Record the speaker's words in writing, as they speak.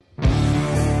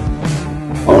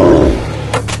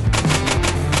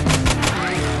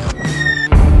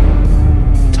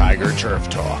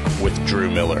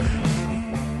Miller.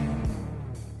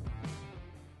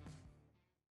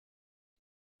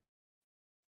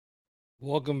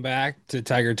 Welcome back to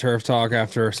Tiger Turf Talk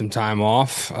after some time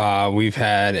off. We've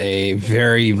had a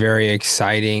very, very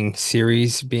exciting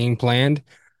series being planned.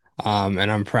 And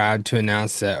I'm proud to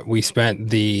announce that we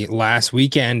spent the last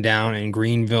weekend down in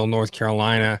Greenville, North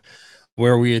Carolina,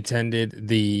 where we attended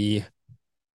the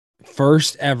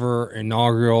first ever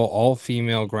inaugural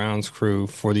all-female grounds crew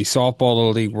for the Softball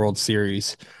Little League World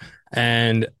Series.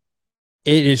 And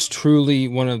it is truly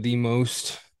one of the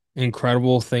most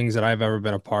incredible things that I've ever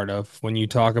been a part of. When you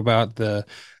talk about the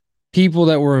people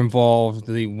that were involved,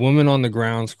 the women on the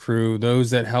grounds crew,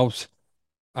 those that helped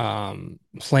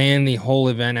plan the whole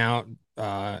event out.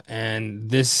 And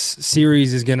this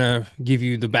series is gonna give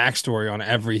you the backstory on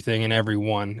everything and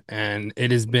everyone. And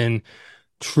it has been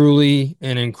truly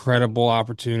an incredible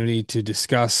opportunity to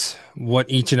discuss what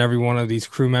each and every one of these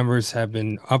crew members have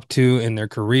been up to in their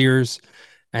careers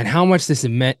and how much this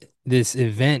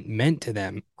event meant to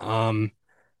them.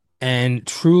 And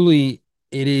truly,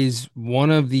 it is one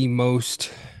of the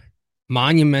most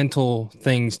monumental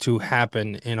things to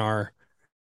happen in our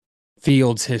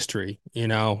field's history,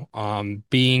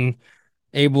 being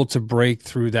able to break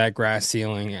through that grass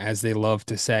ceiling, as they love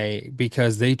to say,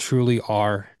 because they truly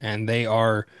are, and they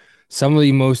are some of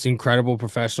the most incredible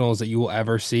professionals that you will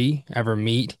ever see, ever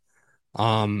meet.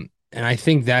 And I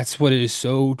think that's what is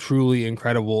so truly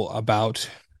incredible about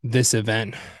this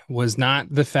event was not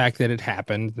the fact that it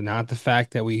happened, not the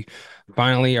fact that we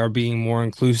finally are being more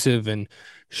inclusive and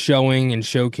showing and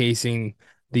showcasing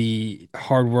the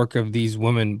hard work of these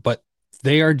women, but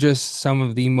they are just some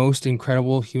of the most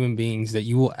incredible human beings that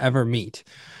you will ever meet.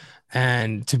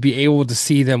 And to be able to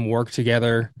see them work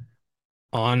together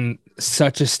on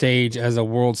such a stage as a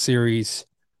World Series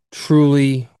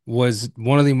truly was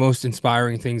one of the most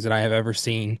inspiring things that I have ever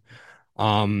seen.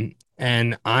 And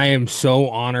I am so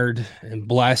honored and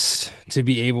blessed to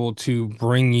be able to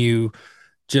bring you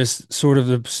just sort of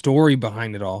the story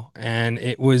behind it all. And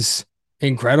it was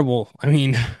incredible. I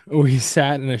mean, we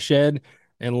sat in a shed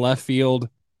in left field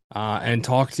and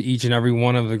talked to each and every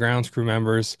one of the grounds crew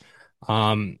members.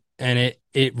 And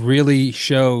it really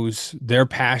shows their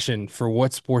passion for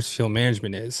what sports field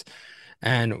management is.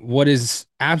 And what is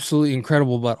absolutely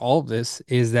incredible about all of this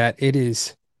is that it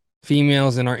is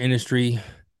females in our industry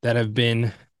that have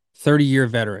been 30-year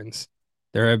veterans.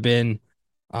 There have been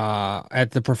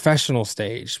at the professional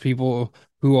stage, people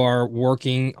who are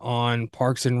working on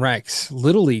parks and recs,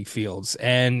 little league fields,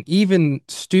 and even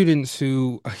students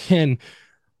who, again,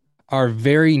 are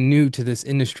very new to this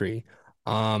industry.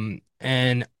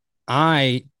 And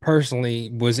I personally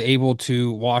was able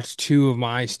to watch two of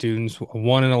my students,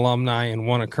 one an alumni and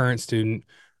one a current student,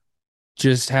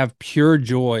 just have pure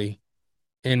joy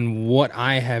in what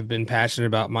I have been passionate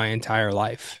about my entire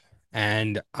life.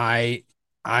 And I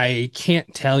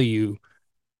can't tell you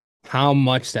how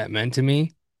much that meant to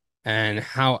me and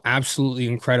how absolutely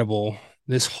incredible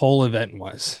this whole event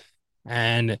was.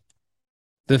 And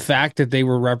the fact that they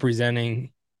were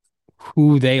representing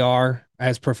who they are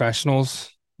as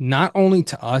professionals, not only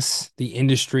to us, the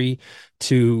industry,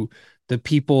 to the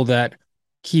people that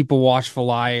keep a watchful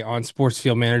eye on sports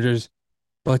field managers,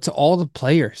 but to all the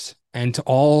players and to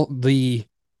all the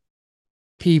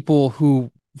people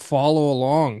who follow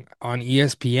along on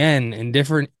ESPN and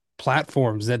different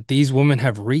platforms that these women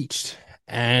have reached.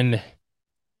 And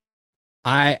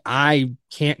I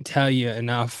can't tell you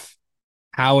enough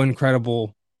how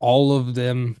incredible all of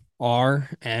them are,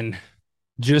 and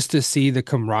just to see the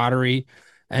camaraderie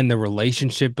and the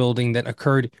relationship building that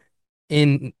occurred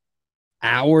in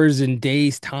hours and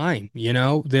days time,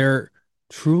 there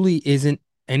truly isn't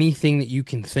anything that you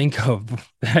can think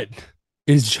of that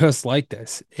is just like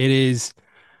this. It is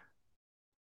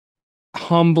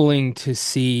humbling to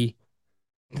see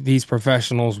these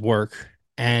professionals work.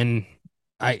 And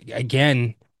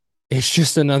again, it's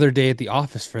just another day at the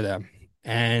office for them.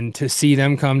 And to see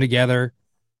them come together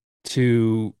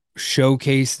to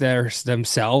showcase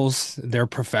themselves, their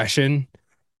profession,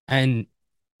 and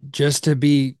just to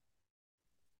be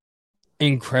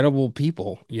incredible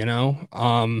people,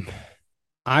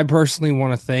 I personally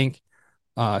want to thank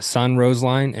Sun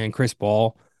Roseline and Chris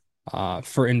Ball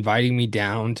for inviting me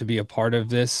down to be a part of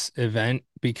this event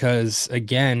because,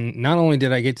 again, not only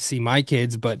did I get to see my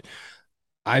kids, but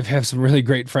I've have some really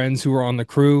great friends who are on the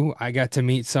crew. I got to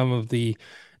meet some of the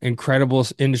incredible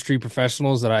industry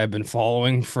professionals that I have been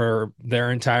following for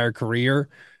their entire career,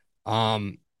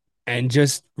 um, and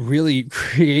just really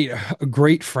create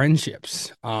great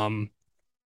friendships.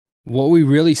 What we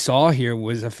really saw here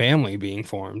was a family being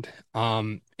formed.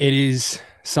 It is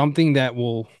something that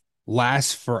will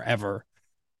last forever.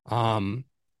 Um,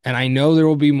 and I know there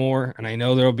will be more, and I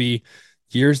know there will be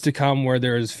years to come where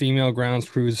there's female grounds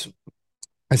crews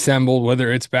assembled,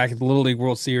 whether it's back at the Little League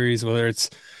World Series, whether it's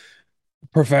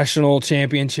professional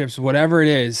championships, whatever it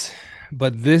is.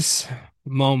 But this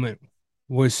moment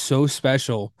was so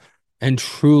special and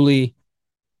truly,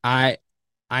 I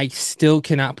I still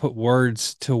cannot put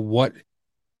words to what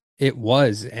it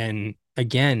was. And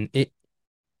again, it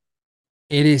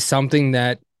is something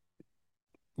that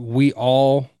we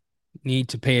all need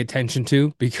to pay attention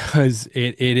to because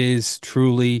it is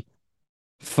truly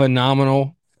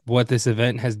phenomenal what this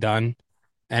event has done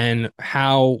and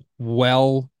how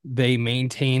well they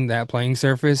maintain that playing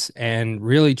surface and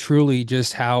really truly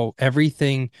just how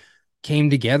everything came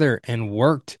together and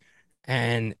worked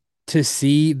and to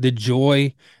see the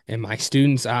joy in my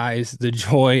students' eyes, the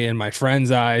joy in my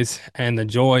friends' eyes, and the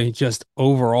joy just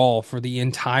overall for the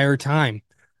entire time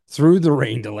through the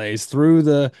rain delays, through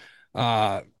the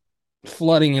uh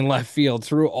flooding in left field,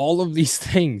 through all of these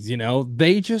things,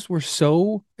 they just were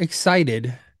so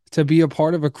excited to be a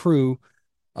part of a crew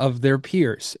of their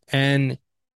peers. And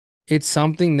it's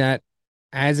something that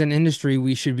as an industry,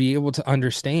 we should be able to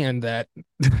understand that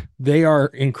they are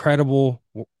incredible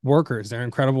workers. They're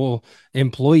incredible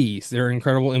employees. They're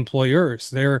incredible employers.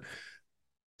 They're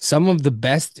some of the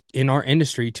best in our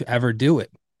industry to ever do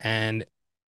it. And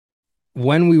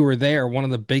when we were there, one of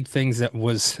the big things that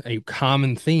was a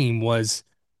common theme was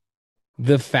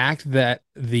the fact that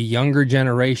the younger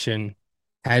generation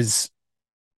has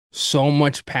so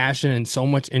much passion and so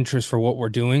much interest for what we're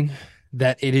doing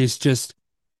that it is just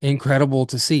incredible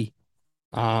to see.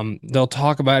 They'll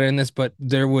talk about it in this, but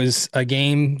there was a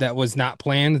game that was not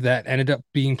planned that ended up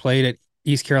being played at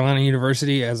East Carolina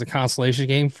University as a consolation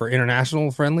game for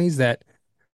international friendlies that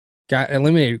got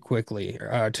eliminated quickly,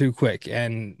 too quick,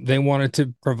 and they wanted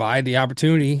to provide the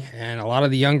opportunity. And a lot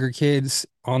of the younger kids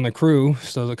on the crew,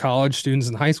 so the college students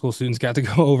and high school students, got to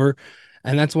go over,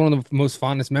 and that's one of the most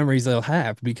fondest memories they'll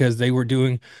have because they were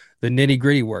doing the nitty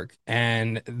gritty work.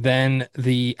 And then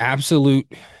the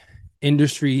absolute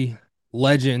industry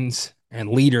legends and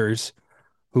leaders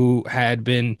who had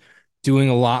been doing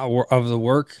a lot of the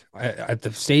work at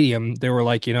the stadium, they were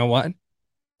like, you know what?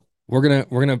 We're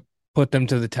gonna put them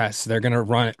to the test. They're gonna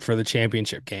run it for the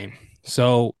championship game.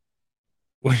 So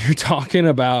when you're talking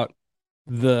about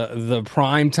the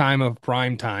prime time of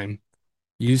prime time,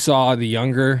 you saw the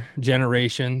younger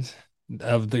generations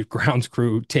of the grounds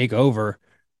crew take over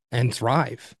and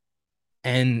thrive.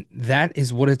 And that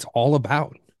is what it's all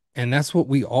about. And that's what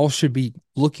we all should be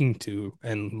looking to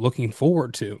and looking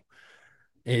forward to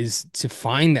is to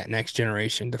find that next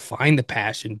generation, to find the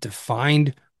passion, to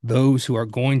find those who are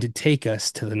going to take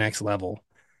us to the next level.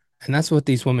 And that's what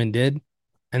these women did.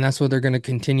 And that's what they're going to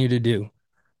continue to do.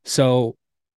 So,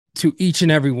 to each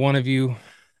and every one of you,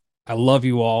 I love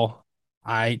you all.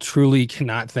 I truly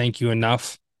cannot thank you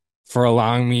enough for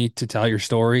allowing me to tell your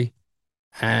story.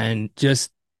 And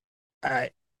just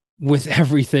I, with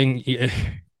everything,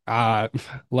 uh,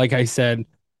 like I said,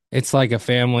 it's like a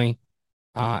family.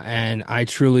 And I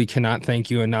truly cannot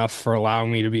thank you enough for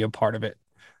allowing me to be a part of it.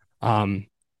 Um,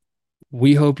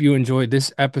 we hope you enjoyed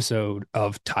this episode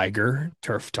of Tiger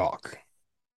Turf Talk.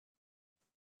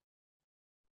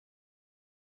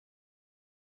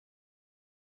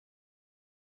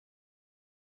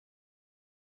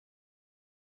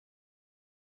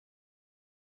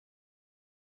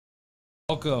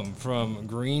 Welcome from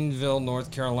Greenville,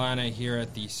 North Carolina, here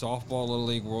at the Softball Little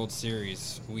League World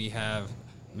Series. We have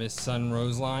Miss Sun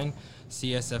Roseline,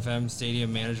 CSFM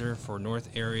Stadium Manager for North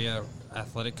Area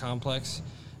Athletic Complex,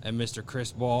 and Mr.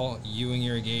 Chris Ball, Ewing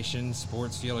Irrigation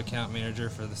Sports Field Account Manager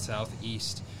for the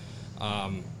Southeast.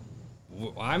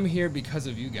 I'm here because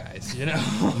of you guys,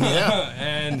 Yeah.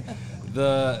 And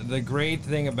the great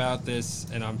thing about this,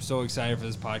 and I'm so excited for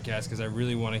this podcast because I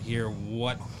really want to hear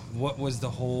what was the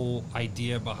whole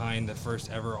idea behind the first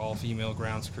ever all-female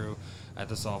grounds crew at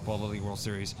the Softball Little League World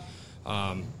Series.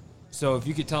 So if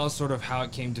you could tell us sort of how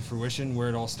it came to fruition, where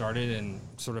it all started, and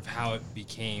sort of how it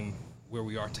became where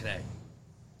we are today.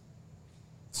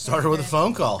 Started with a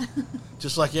phone call,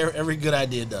 just like every good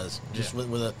idea does, just with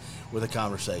a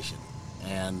conversation.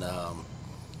 And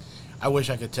I wish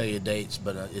I could tell you dates,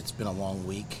 but it's been a long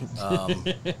week.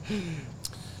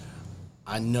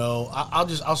 I know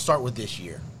I'll start with this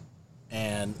year,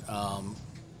 and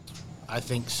I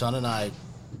think Sun and I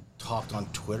talked on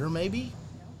Twitter, maybe,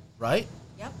 right?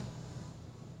 Yep.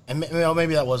 And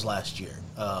maybe that was last year,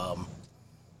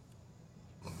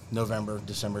 November,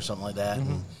 December, something like that.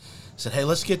 Mm-hmm. And said, hey,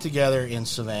 let's get together in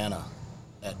Savannah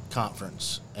at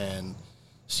conference and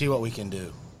see what we can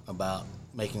do about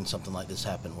making something like this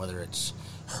happen, whether it's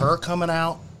her coming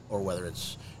out or whether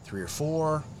it's 3 or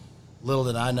 4. Little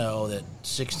did I know that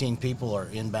 16 people are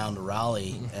inbound to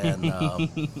Raleigh, and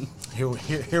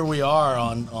here we are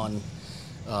on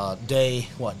day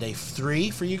 3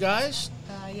 for you guys?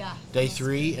 Yeah. Day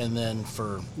 3, and then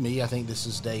for me, I think this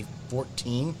is day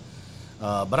 14.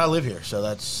 But I live here, so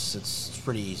it's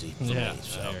pretty easy for me.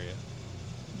 So. I hear you.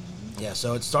 Yeah,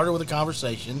 so it started with a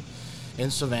conversation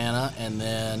in Savannah, and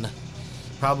then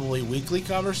probably weekly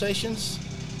conversations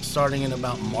starting in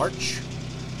about March.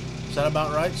 Is that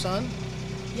about right, son?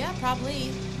 Yeah, probably.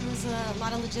 It was a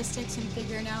lot of logistics and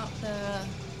figuring out the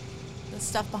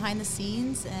stuff behind the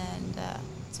scenes, and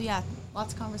so yeah,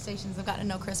 lots of conversations. I've gotten to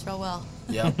know Chris real well.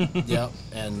 Yep, yep,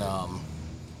 and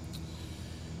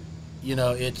you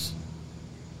know, it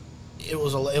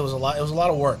was a lot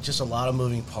of work, just a lot of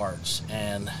moving parts,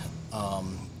 and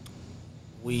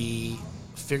we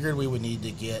figured we would need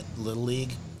to get Little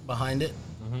League behind it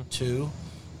too,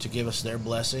 to give us their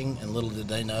blessing. And little did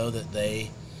they know that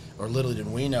little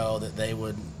did we know that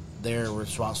they're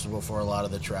responsible for a lot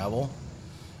of the travel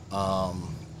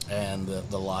and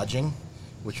the lodging,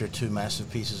 which are 2 massive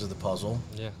pieces of the puzzle.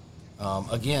 Yeah.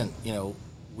 Again, you know,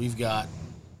 we've got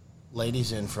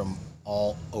ladies in from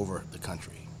all over the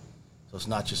country, so it's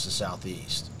not just the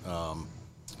Southeast,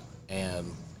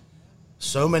 and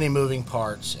so many moving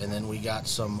parts. And then we got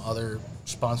some other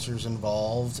sponsors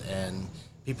involved, and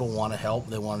people want to help.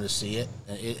 They wanted to see it.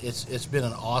 And it's been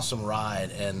an awesome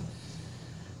ride. And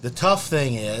the tough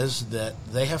thing is that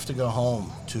they have to go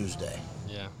home Tuesday.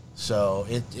 Yeah. So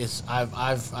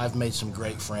I've made some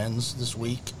great friends this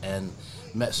week and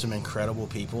met some incredible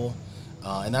people,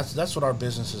 and that's what our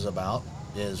business is about,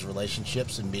 is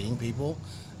relationships and meeting people.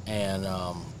 And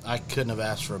I couldn't have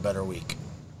asked for a better week.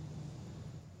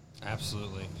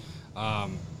 Absolutely.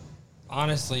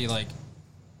 Honestly,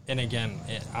 and again,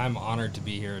 I'm honored to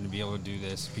be here and to be able to do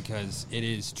this, because it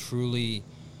is truly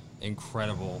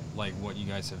incredible, what you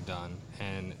guys have done,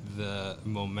 and the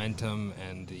momentum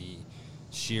and the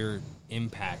sheer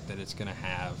impact that it's going to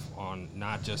have on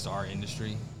not just our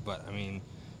industry, but I mean,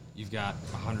 you've got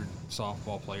 100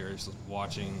 softball players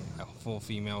watching, a full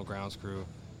female grounds crew,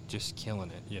 just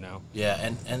killing it, you know?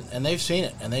 Yeah, and they've seen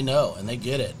it, and they know, and they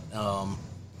get it.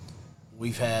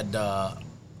 We've had, I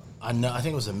think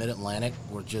it was the Mid-Atlantic,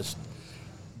 we're just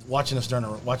watching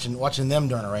them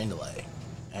during a rain delay,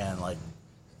 and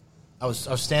I was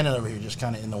standing over here just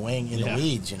kind of in the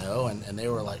weeds, you know, and they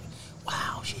were like,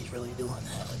 wow, she's really doing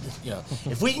that. You know,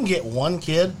 if we can get one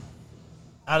kid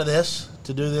out of this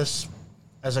to do this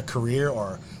as a career,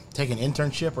 or take an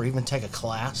internship, or even take a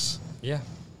class, Yeah.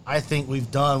 I think we've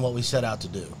done what we set out to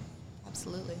do.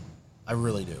 Absolutely. I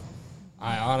really do.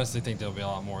 I honestly think there'll be a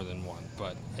lot more than one,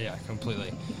 but yeah,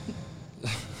 completely.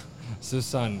 So,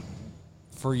 son,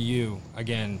 for you,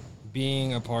 again,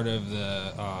 being a part of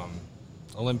the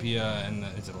Olympia and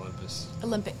is it Olympus?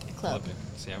 Olympic Club. Olympic.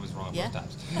 See, I was wrong Yeah. both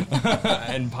times.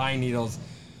 And Pine Needles,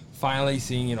 finally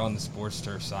seeing it on the sports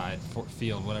turf side,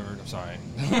 field, whatever. I'm sorry,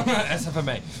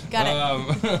 SFMA. Got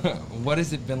it. What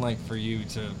has it been like for you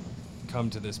to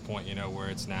come to this point? You know, where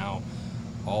it's now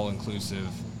all inclusive,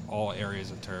 all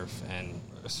areas of turf, and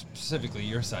specifically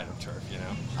your side of turf. You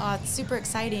know. It's super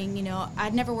exciting. You know,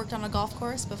 I'd never worked on a golf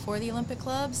course before the Olympic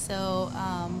Club, so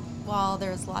while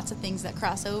there's lots of things that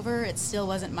cross over, it still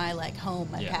wasn't my home,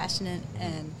 my passionate,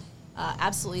 and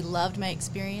absolutely loved my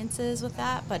experiences with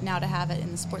that. But now to have it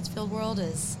in the sports field world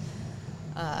is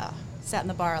setting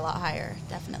the bar a lot higher,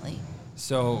 definitely.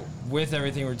 So with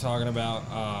everything we're talking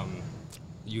about,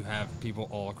 you have people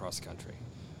all across the country.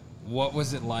 What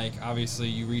was it like? Obviously,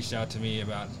 you reached out to me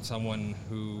about someone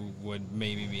who would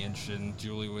maybe be interested, and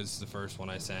Julie was the first one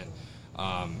I sent.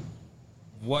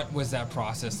 What was that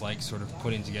process like, sort of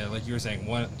putting together? Like you were saying,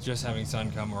 just having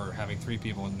Sun come, or having 3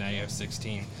 people, and now you have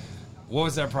 16. What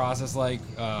was that process like,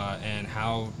 and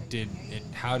how did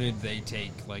they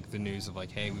take the news of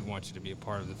hey, we want you to be a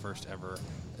part of the first ever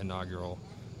inaugural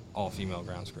all-female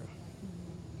grounds crew?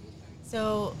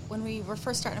 So when we were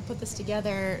first starting to put this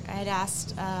together, I had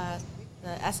asked the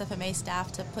SFMA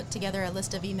staff to put together a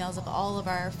list of emails of all of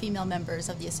our female members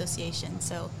of the association.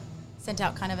 So sent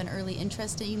out kind of an early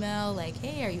interest email,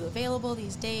 hey, are you available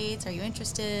these dates? Are you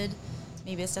interested?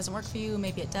 Maybe this doesn't work for you,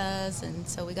 maybe it does. And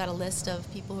so we got a list of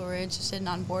people who were interested and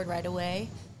on board right away.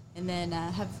 And then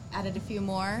have added a few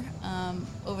more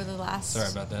over the last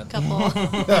couple.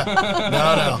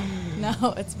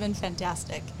 No, it's been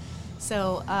fantastic.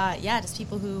 So, just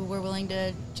people who were willing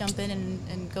to jump in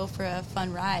and go for a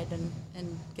fun ride. And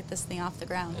and get this thing off the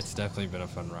ground. It's definitely been a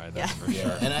fun ride, that's Yeah. for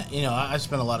sure. And I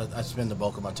spend the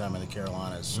bulk of my time in the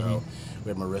Carolinas. So we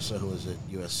have Marissa, who was at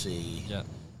USC, Yeah.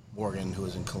 Morgan, who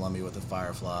was in Columbia with the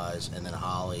Fireflies, and then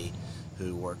Holly,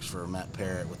 who works for Matt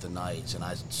Parrott with the Knights. And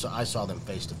I saw them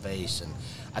face to face, and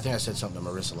I think I said something to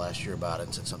Marissa last year about it,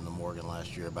 and said something to Morgan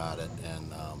last year about it,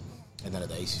 and then at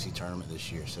the ACC tournament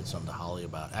this year, said something to Holly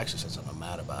about. Actually, said something to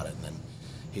Matt about it, and then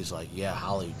he's like, "Yeah,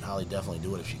 Holly definitely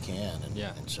do it if she can." And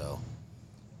and so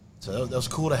that was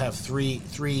cool to have three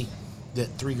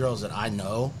girls that I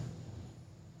know,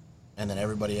 and then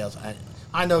everybody else.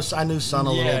 I knew Sun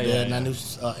a little bit, and I knew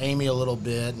Amy a little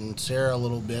bit, and Sarah a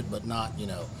little bit, but not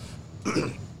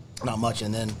not much.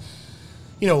 And then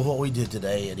what we did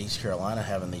today at East Carolina,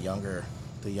 having the younger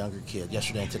kid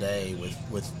yesterday and today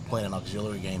with playing an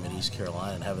auxiliary game at East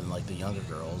Carolina, and having like the younger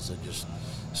girls that just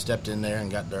stepped in there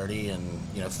and got dirty and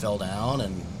fell down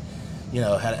and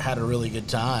had a really good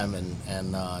time. And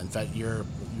in fact, your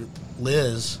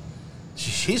Liz,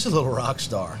 she's a little rock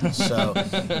star. So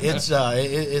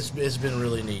it's been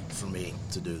really neat for me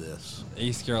to do this.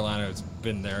 East Carolina has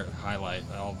been their highlight.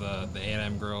 All the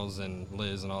A&M girls and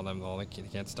Liz and all them, they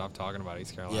can't stop talking about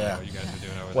East Carolina. Yeah. What you guys are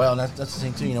doing over there. Well, that's the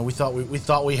thing too. We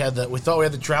thought we had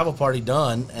the travel party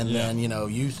done, and then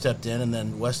you stepped in, and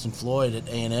then Weston Floyd at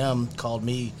A&M called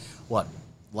me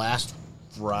last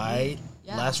Friday.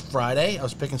 Yeah. Last Friday, I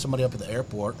was picking somebody up at the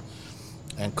airport,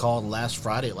 and called last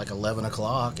Friday at like 11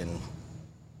 o'clock, and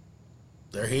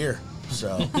they're here.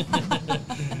 So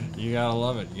You gotta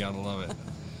love it.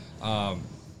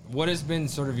 What has been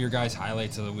sort of your guys'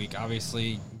 highlights of the week?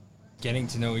 Obviously, getting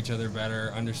to know each other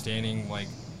better, understanding,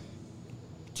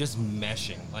 just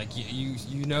meshing.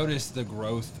 You notice the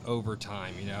growth over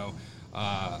time,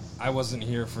 I wasn't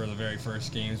here for the very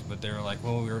first games, but they were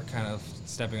we were kind of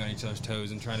stepping on each other's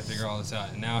toes and trying to figure all this out,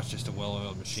 and now it's just a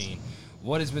well-oiled machine.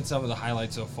 What has been some of the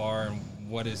highlights so far, and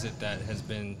what is it that has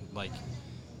been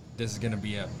this is going to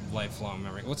be a lifelong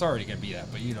memory? Well, it's already going to be that,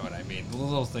 but you know what I mean. The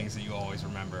little things that you always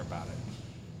remember about it.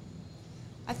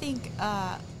 I think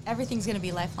everything's going to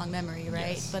be lifelong memory,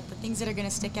 right? Yes. But the things that are going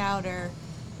to stick out are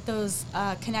those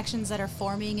connections that are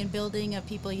forming and building of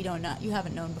people you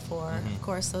haven't known before. Mm-hmm. Of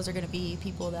course, those are going to be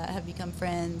people that have become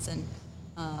friends and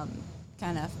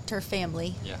kind of turf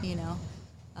family. Yeah.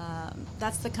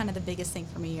 That's the kind of the biggest thing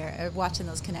for me, are watching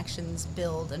those connections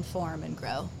build and form and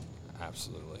grow.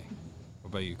 Absolutely. What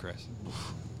about you, Chris?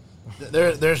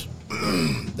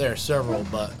 there are several,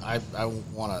 but I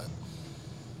want to.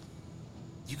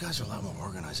 You guys are a lot more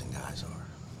organized than guys are.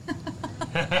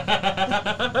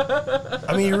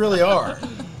 I mean, you really are.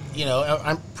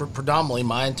 I'm predominantly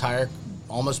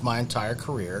almost my entire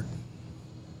career,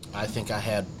 I think I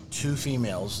had 2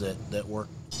 females that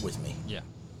worked with me. Yeah.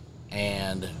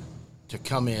 And to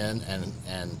come in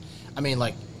and I mean,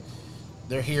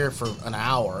 they're here for an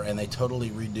hour, and they totally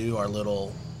redo our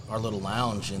little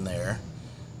lounge in there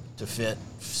to fit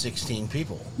 16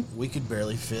 people. We could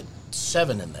barely fit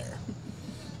 7 in there.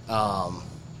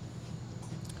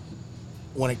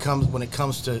 When it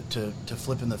comes to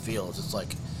flipping the fields, it's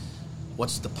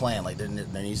what's the plan? There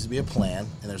needs to be a plan,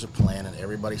 and there's a plan, and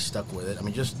everybody's stuck with it. I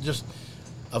mean, just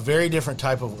a very different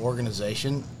type of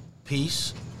organization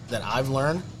piece that I've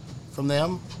learned from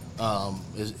them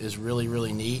is really,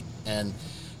 really neat. And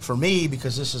for me,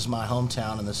 because this is my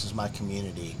hometown and this is my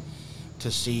community, to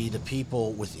see the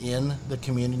people within the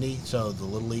community, so the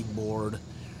Little League board,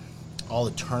 all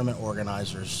the tournament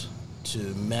organizers, to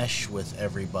mesh with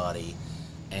everybody,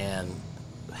 and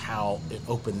how it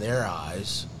opened their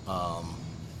eyes,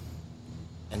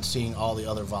 and seeing all the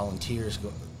other volunteers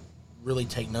really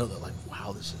take note that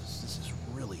wow, this is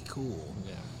really cool.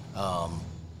 Yeah.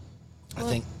 I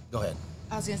think. Go ahead.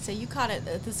 I was going to say, you caught it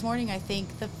this morning, I think.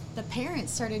 The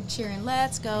parents started cheering,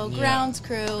 "Let's go, grounds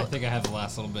crew." I think I had the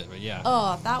last little bit, but yeah.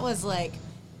 Oh, that was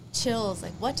chills.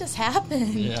 What just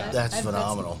happened? Yeah. That's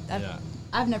phenomenal.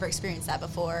 I've never experienced that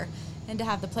before. And to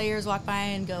have the players walk by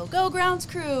and go grounds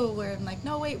crew, where I'm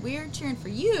no, wait, we're cheering for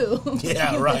you.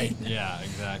 Yeah, right. Yeah,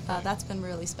 exactly. That's been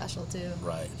really special, too.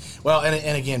 Right. Well,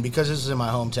 and again, because this is in my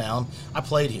hometown, I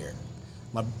played here.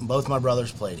 Both my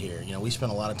brothers played here. We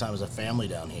spent a lot of time as a family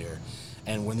down here.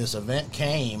 And when this event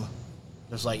came,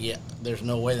 it's there's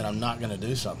no way that I'm not going to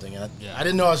do something. And I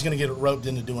didn't know I was going to get roped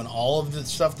into doing all of the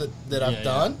stuff that I've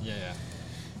done. Yeah.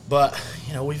 But,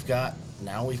 we've got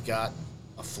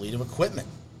a fleet of equipment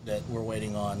that we're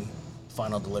waiting on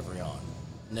final delivery on.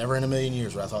 Never in a million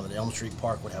years would I thought that Elm Street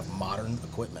Park would have modern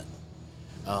equipment.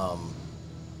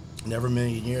 Never in a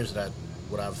million years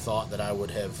would I have thought that I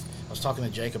would have. I was talking to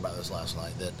Jake about this last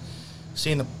night, that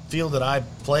seeing the field that I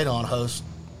played on host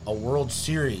a World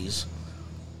Series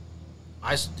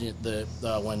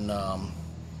when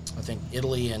I think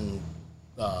Italy and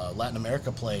Latin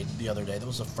America played the other day, that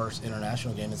was the first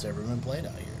international game that's ever been played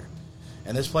out here.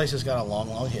 And this place has got a long,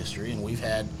 long history, and we've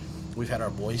had our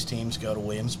boys teams go to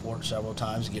Williamsport several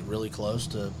times, get really close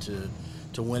to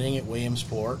winning at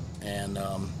Williamsport, and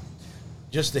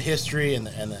just the history and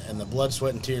the blood,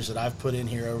 sweat, and tears that I've put in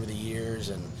here over the years,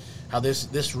 and how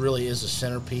this really is a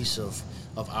centerpiece of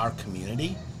our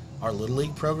community, our Little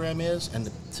League program is, and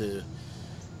to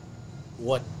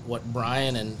what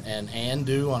Brian and Ann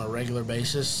do on a regular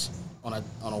basis, on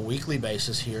a weekly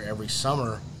basis here every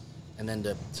summer, and then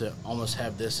to almost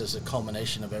have this as a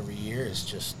culmination of every year is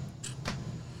just,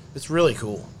 it's really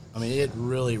cool. I mean, it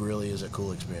really, really is a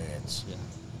cool experience. Yeah.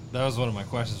 That was one of my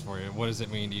questions for you. What does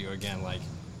it mean to you, again, like,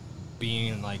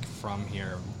 being, like, from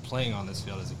here, playing on this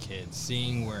field as a kid,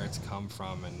 seeing where it's come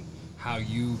from and how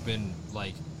you've been,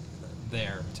 like,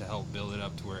 there to help build it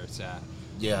up to where it's at?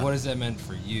 Yeah. What has that meant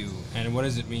for you, and what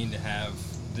does it mean to have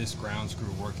this grounds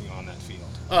crew working on that field?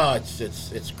 Oh,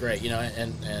 it's great, you know,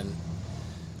 and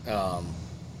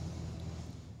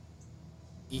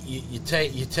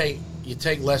you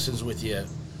take lessons with you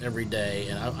every day,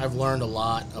 and I've learned a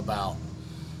lot about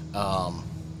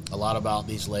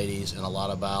these ladies, and a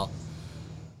lot about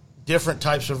different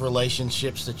types of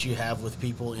relationships that you have with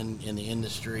people in the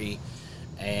industry,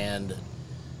 and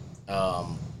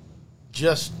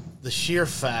just the sheer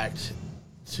fact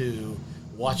to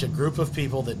watch a group of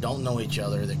people that don't know each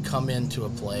other that come into a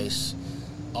place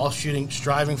all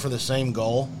striving for the same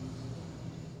goal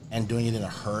and doing it in a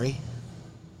hurry,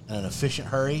 in an efficient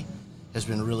hurry, has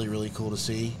been really, really cool to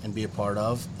see and be a part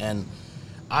of. And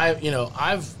like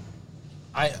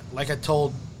I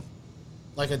told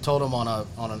him on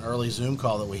an early Zoom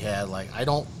call that we had, like, I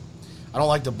don't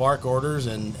like to bark orders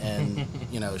and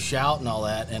shout and all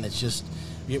that, and it's just,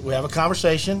 we have a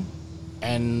conversation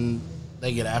and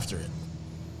they get after it.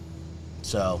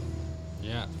 So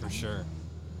yeah, for sure.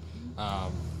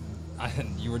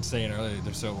 You were saying earlier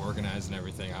they're so organized and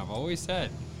everything. I've always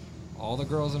said all the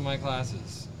girls in my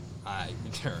classes,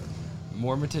 they're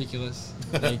more meticulous.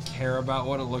 They care about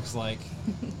what it looks like.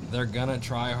 They're gonna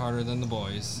try harder than the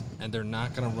boys, and they're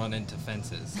not gonna run into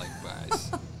fences like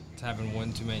guys. It's happened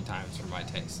one too many times for my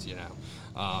taste, you know.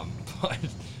 But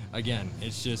again,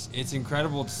 it's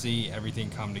incredible to see everything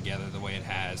come together the way it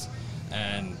has.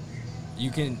 And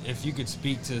if you could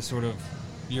speak to sort of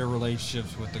your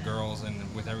relationships with the girls and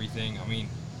with everything, I mean,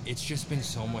 it's just been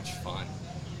so much fun.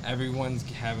 Everyone's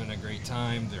having a great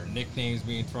time. Their nicknames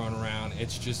being thrown around.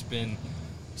 It's just been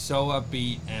so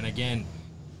upbeat. And again,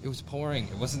 it was pouring.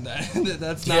 It wasn't that.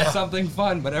 That's not something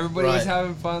fun, but everybody was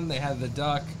having fun. They had the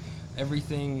duck,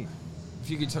 everything. If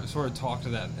you could sort of talk to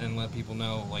that and let people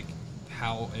know, like,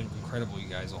 how incredible you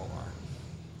guys all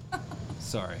are.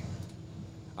 Sorry.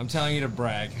 I'm telling you to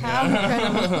brag. How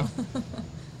incredible.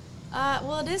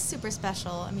 Well, it is super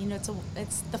special. I mean, it's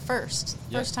the first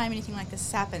time anything like this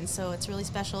has happened, so it's really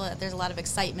special. There's a lot of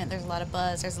excitement. There's a lot of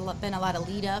buzz. There's been a lot of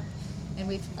lead up, and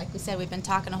like we said, we've been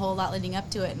talking a whole lot leading up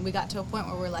to it, and we got to a point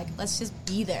where we're like, let's just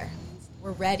be there.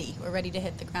 We're ready. We're ready to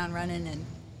hit the ground running, and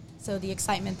so the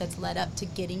excitement that's led up to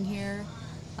getting here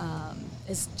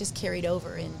is just carried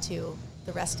over into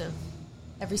the rest of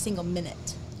every single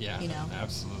minute. Yeah, you know,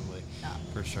 absolutely,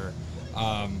 for sure.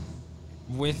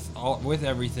 With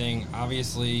everything,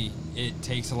 obviously, it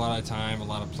takes a lot of time, a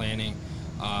lot of planning.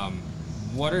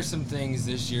 What are some things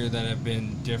this year that have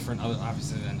been different,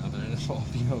 obviously, than other than the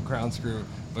Filipino grounds crew?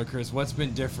 But Chris, what's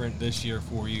been different this year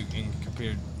for you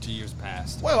compared to years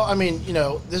past? Well, I mean, you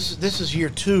know, this is year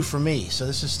 2 for me, so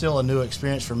this is still a new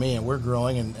experience for me, and we're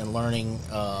growing and learning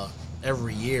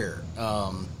every year.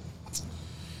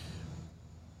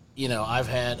 You know, I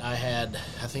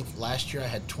think last year I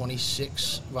had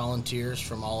 26 volunteers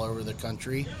from all over the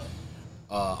country,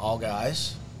 all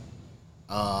guys.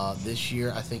 This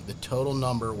year, I think the total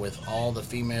number with all the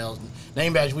females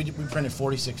name badges, we printed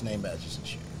 46 name badges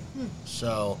this year.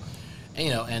 So, and,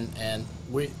 you know, and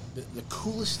the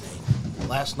coolest thing,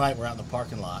 last night we're out in the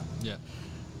parking lot,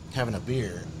 having a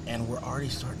beer, and we're already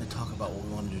starting to talk about what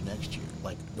we want to do next year.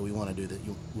 Like, do we want to do that?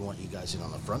 We want you guys in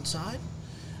on the front side.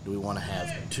 Do we want to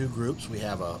have 2 groups? We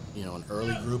have an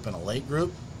early group and a late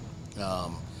group.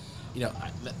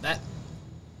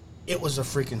 It was a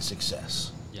freaking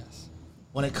success. Yes.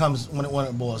 When it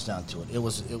boils down to it, it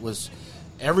was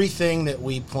everything that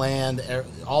we planned,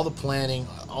 all the planning,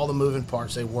 all the moving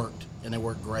parts. They worked, and they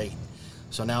worked great.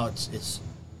 So now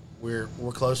we're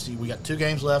close to. We got 2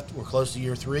 games left. We're close to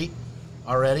year 3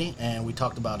 already, and we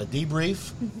talked about a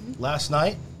debrief last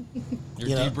night.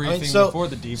 You're debriefing before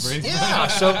the debrief. Yeah.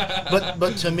 So,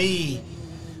 but to me,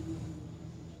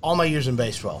 all my years in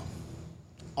baseball,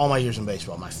 all my years in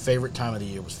baseball, my favorite time of the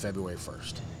year was February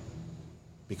 1st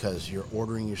because you're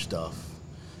ordering your stuff,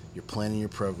 you're planning your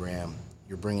program,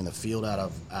 you're bringing the field out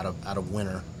of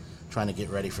winter, trying to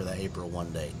get ready for the April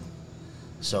 1 date.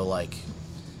 So, like,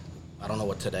 I don't know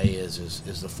what today is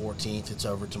the 14th. It's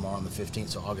over tomorrow on the 15th.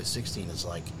 So August 16th is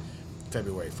like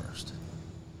February 1st.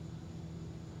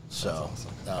 So,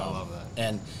 awesome. I love that.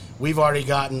 And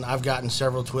I've gotten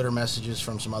several Twitter messages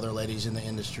from some other ladies in the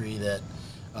industry that,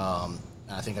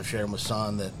 I think I've shared them with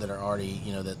some that are already,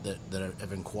 that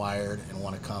have inquired and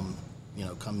want to come,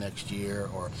 come next year,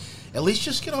 or at least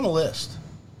just get on the list.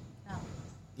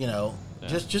 Oh.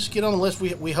 Just get on the list.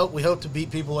 We hope to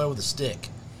beat people away with a stick.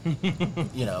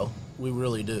 We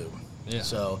really do. Yeah.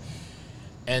 So,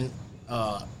 and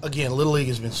again, Little League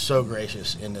has been so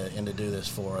gracious in to do this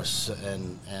for us,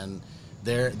 and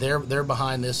they're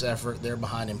behind this effort. They're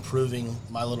behind improving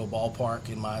my little ballpark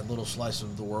in my little slice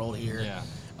of the world here. Yeah.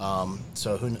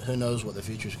 So who knows what the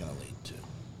future is going to lead to?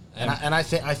 And I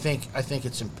think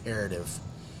it's imperative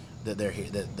that they're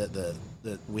here.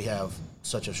 That we have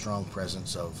such a strong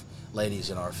presence of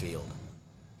ladies in our field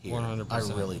here. 100%. I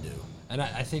really do. And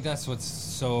I think that's what's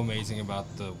so amazing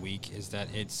about the week is that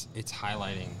it's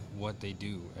highlighting what they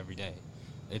do every day.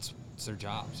 It's their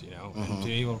jobs, and to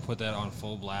be able to put that on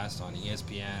full blast on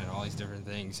ESPN and all these different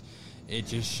things, it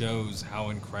just shows how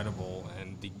incredible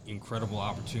and the incredible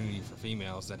opportunity for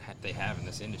females that they have in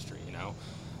this industry,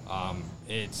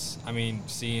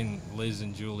 seeing Liz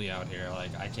and Julie out here,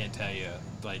 like, I can't tell you,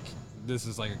 like, this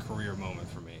is like a career moment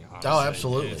for me, honestly. Oh,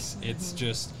 absolutely. It's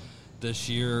just the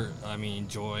sheer,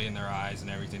 joy in their eyes and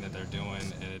everything that they're doing,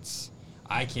 and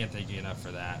I can't thank you enough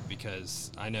for that,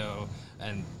 because I know,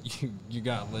 and you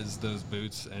got Liz those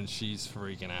boots, and she's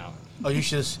freaking out. Oh,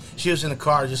 she was in the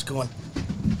car just going,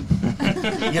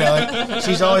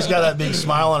 she's always got that big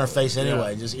smile on her face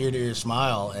anyway, just ear to ear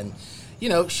smile, and,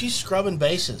 she's scrubbing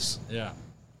bases. Yeah.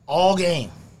 All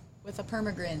game. With a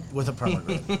permagrin.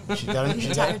 She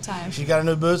got her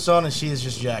new boots on, and she is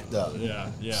just jacked up.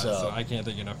 Yeah. So I can't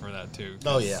thank you enough for that too.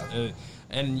 Oh yeah.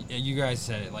 And you guys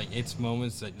said it, like, it's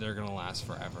moments that they're gonna last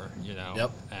forever,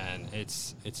 Yep. And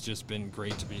it's just been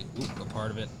great to be a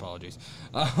part of it. Apologies.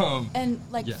 And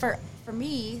for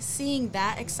me, seeing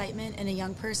that excitement in a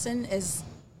young person is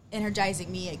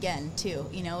energizing me again too.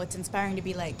 It's inspiring to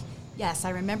be like, yes, I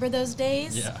remember those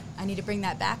days. Yeah. I need to bring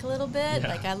that back a little bit. Yeah.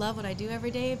 Like, I love what I do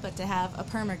every day, but to have a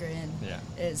permagrin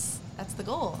that's the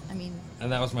goal.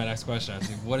 And that was my next question.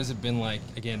 What has it been like,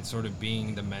 again, sort of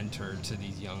being the mentor to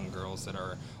these young girls that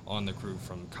are on the crew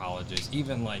from colleges,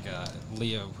 even like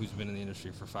Leah, who's been in the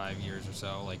industry for 5 years or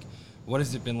so? Like, what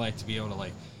has it been like to be able to,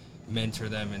 like, mentor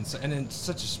them and in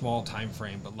such a small time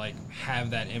frame, but, like, have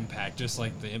that impact, just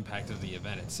like the impact of the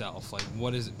event itself? Like,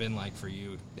 what has it been like for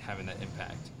you having that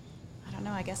impact? I don't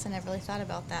know. I guess I never really thought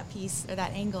about that piece or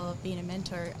that angle of being a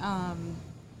mentor.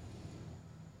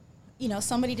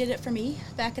 Somebody did it for me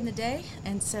back in the day,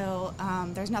 and so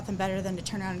there's nothing better than to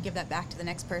turn around and give that back to the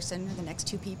next person, or the next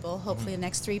two people, hopefully the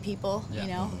next three people.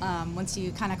 Yeah. Once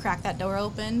you kind of crack that door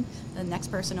open, the next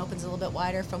person opens a little bit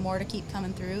wider for more to keep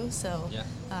coming through. So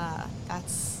that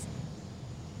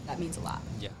means a lot.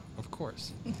 Yeah, of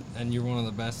course. And you're one of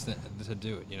the best to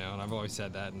do it, and I've always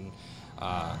said that. And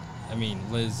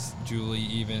Liz, Julie,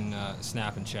 even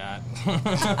Snap and Chat.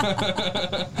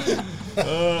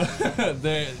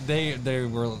 They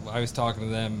were. I was talking to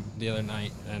them the other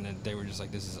night, and they were just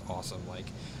like, "This is awesome!" Like,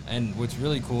 and what's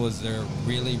really cool is they're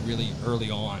really, really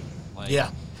early on. Like, yeah.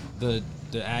 The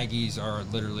Aggies are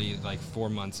literally like 4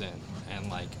 months in, and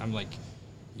like I'm like,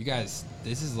 you guys,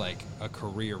 this is like a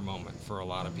career moment for a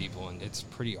lot of people, and it's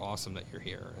pretty awesome that you're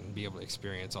here and be able to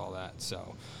experience all that.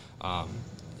 So.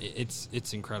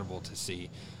 It's incredible to see.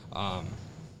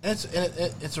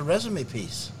 It's a resume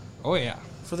piece. Oh yeah,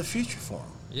 for the future for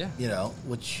them. Yeah,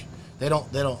 which they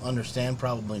don't understand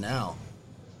probably now,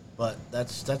 but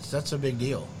that's a big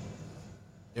deal.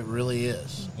 It really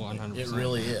is. 100%. It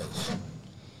really is.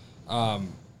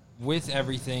 With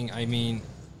everything, an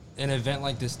event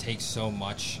like this takes so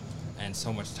much and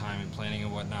so much time and planning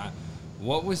and whatnot.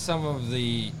 What was some of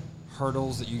the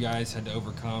hurdles that you guys had to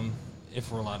overcome? If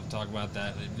we're allowed to talk about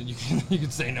that, you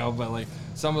can say no, but like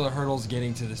some of the hurdles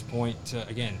getting to this point to,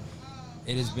 again,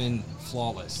 it has been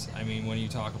flawless. When you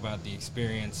talk about the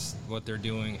experience, what they're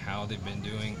doing, how they've been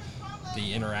doing,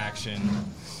 the interaction,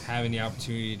 having the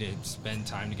opportunity to spend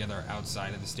time together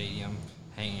outside of the stadium,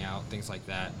 hanging out, things like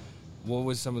that. What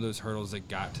was some of those hurdles that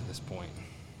got to this point?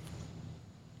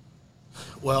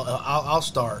 Well, I'll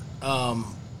start.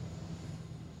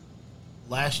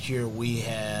 Last year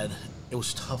it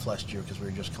was tough last year because we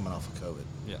were just coming off of COVID.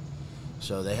 Yeah.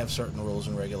 So they have certain rules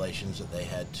and regulations that they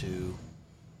had to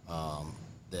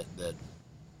that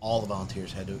all the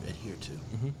volunteers had to adhere to.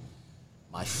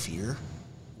 My fear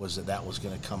was that was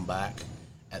going to come back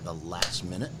at the last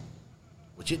minute,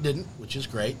 which it didn't, which is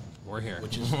great. We're here.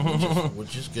 Which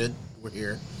is good. We're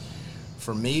here.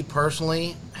 For me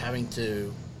personally,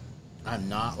 I'm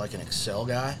not like an Excel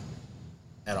guy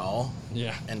at all.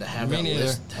 Yeah. And to have Me neither.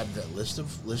 that list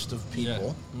of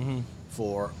people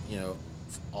for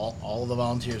all of the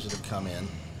volunteers that have come in,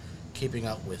 keeping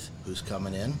up with who's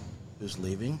coming in, who's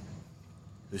leaving,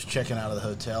 who's checking out of the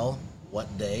hotel,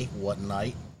 what day, what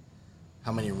night,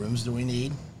 how many rooms do we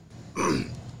need,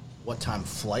 what time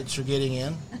flights are getting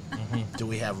in, do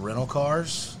we have rental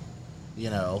cars,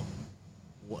 do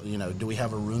we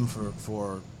have a room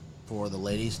for the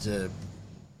ladies to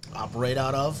operate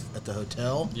out of at the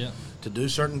hotel to do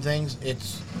certain things.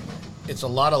 It's a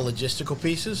lot of logistical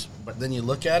pieces, but then you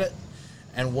look at it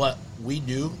and what we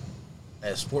do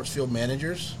as sports field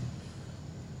managers,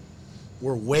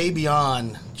 we're way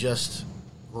beyond just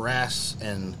grass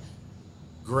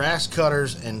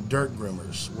cutters and dirt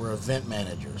groomers. We're event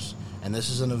managers, and this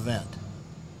is an event.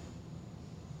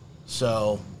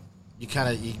 So you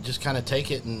just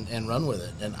take it and run with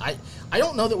it. And I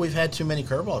don't know that we've had too many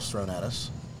curveballs thrown at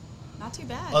us. Not too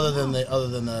bad. Other than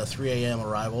the 3 a.m.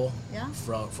 arrival. Yeah.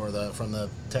 From the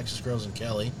Texas Girls and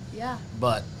Kelly. Yeah.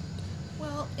 But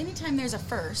well, anytime there's a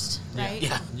first, right?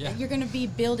 Yeah. You're going to be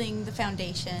building the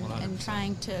foundation 100%. and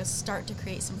trying to start to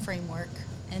create some framework,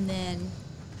 and then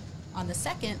on the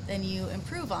second, then you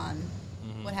improve on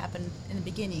what happened in the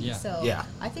beginning. Yeah. So Yeah.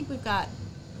 I think we've got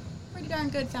pretty darn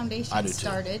good foundation I do too.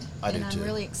 started, I do and I'm too.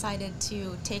 really excited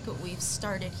to take what we've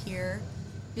started here,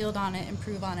 build on it,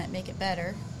 improve on it, make it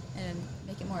better, and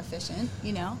make it more efficient.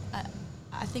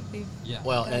 I think we've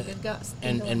well, got a good go.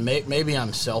 and maybe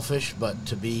I'm selfish, but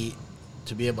to be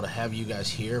able to have you guys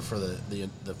here for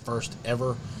the first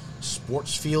ever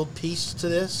sports field piece to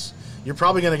this, you're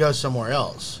probably going to go somewhere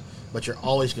else, but you're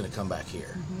always going to come back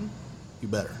here. You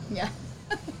better. Yeah.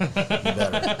 You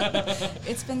better.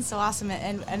 It's been so awesome,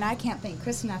 and I can't thank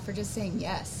Chris enough for just saying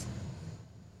yes.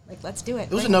 Like, let's do it.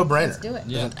 It was a no-brainer. Let's do it. It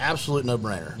was an absolute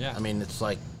no-brainer. Yeah. I mean, it's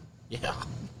like, yeah,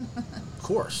 of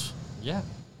course. Yeah.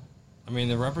 I mean,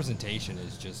 the representation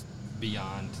is just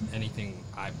beyond anything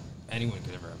anyone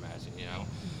could ever imagine,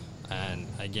 And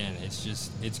again,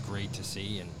 it's great to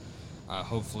see, and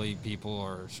hopefully people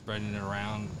are spreading it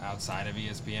around outside of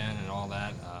ESPN and all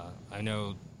that. I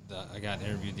know that I got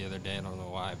interviewed the other day, I don't know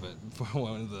why, but for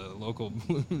one of the local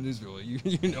newsreel,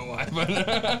 you know why,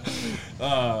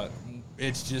 but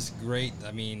it's just great.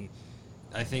 I mean,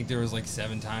 I think there was like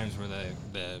 7 times where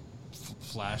the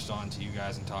flashed on to you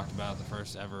guys and talked about the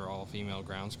first ever all-female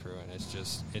grounds crew, and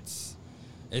it's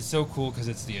so cool because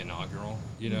it's the inaugural,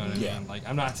 you know what I Yeah. mean? Like,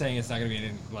 I'm not saying it's not going to be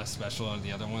any less special than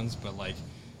the other ones, but like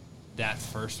that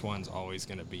first one's always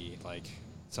going to be like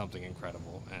something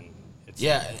incredible, and it's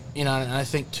And I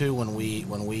think too when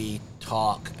we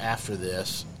talk after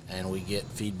this and we get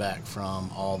feedback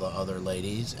from all the other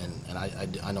ladies, and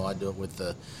I know I do it with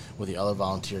the other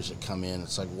volunteers that come in.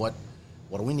 It's like, what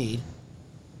do we need?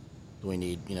 Do we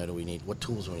need what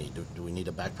tools do we need? Do we need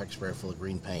a backpack sprayer full of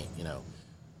green paint?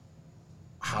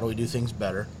 How do we do things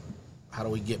better? How do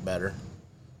we get better?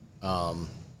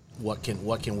 What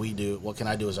can we do? What can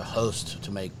I do as a host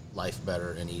to make life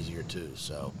better and easier too?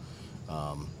 So,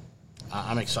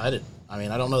 I'm excited. I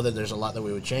mean, I don't know that there's a lot that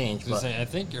we would change, but I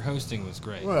think your hosting was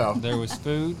great. Well. There was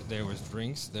food, there was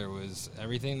drinks, there was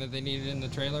everything that they needed in the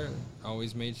trailer.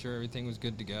 Always made sure everything was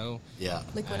good to go. yeah,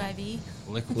 Liquid IV.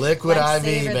 liquid IV, Lifesaver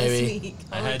this baby. week.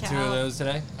 I Holy had 2 cow. of those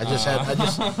today. I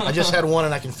just had one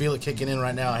and I can feel it kicking in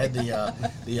right now. I had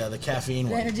the caffeine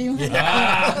The one. energy.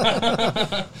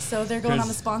 So they're going on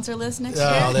the sponsor list next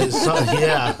Oh, year.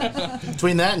 yeah.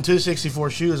 Between that and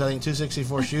 264 Shoes, I think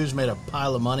 264 Shoes made a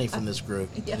pile of money from this group.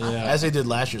 Yeah. As they did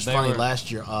last year. It's They funny, were- last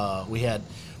year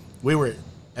we were,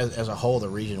 as a whole, the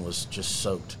region was just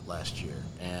soaked last year.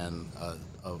 And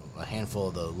a handful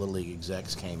of the Little League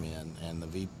execs came in, and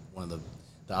one of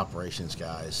the operations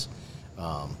guys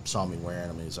saw me wearing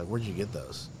them, and he's like, "Where'd you get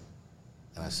those?"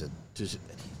 And I said,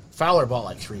 Fowler bought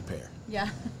like 3 pair. Yeah.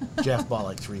 Jeff bought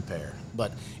like 3 pair.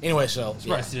 But anyway, so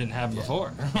Surprised you didn't have them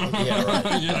before. yeah,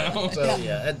 right. You know? So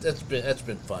yeah, that's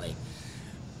been funny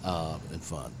and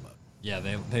fun. But Yeah,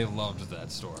 they loved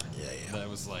that store. Yeah. That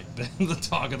was like the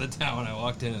talk of the town. I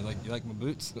walked in and like, you like my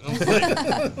boots? I was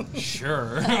like,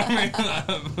 sure.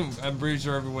 I mean, I'm pretty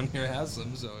sure everyone here has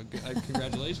them, so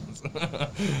congratulations.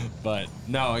 But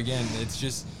no, again, it's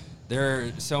just there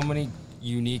are so many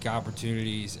unique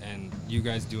opportunities, and you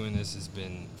guys doing this has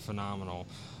been phenomenal.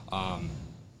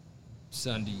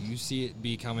 son, do you see it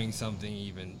becoming something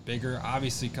even bigger?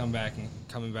 Obviously, coming back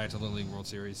to Little League World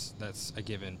Series, that's a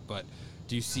given. But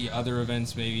do you see other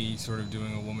events maybe sort of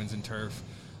doing a women's and turf,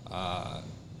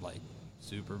 like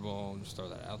Super Bowl? Just throw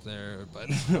that out there. But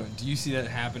do you see that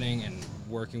happening and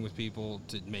working with people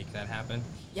to make that happen?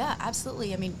 Yeah,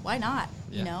 absolutely. I mean, why not?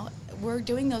 Yeah. You know, we're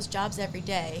doing those jobs every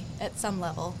day at some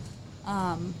level.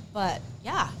 But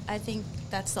yeah, I think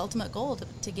that's the ultimate goal,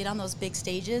 to get on those big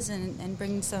stages and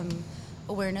bring some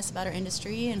awareness about our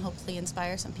industry and hopefully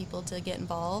inspire some people to get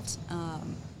involved.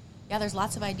 Yeah, there's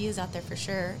lots of ideas out there for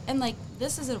sure. And like,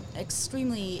 this is an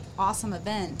extremely awesome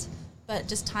event, but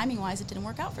just timing wise, it didn't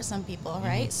work out for some people,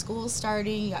 right? School's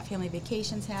starting, you got family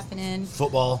vacations happening.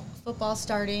 Football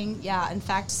Starting. Yeah. In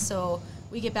fact, so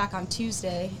we get back on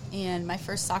Tuesday and my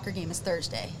first soccer game is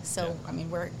Thursday. So, Yeah. I mean,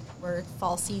 we're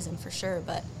fall season for sure,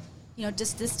 but you know,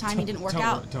 just this timing didn't work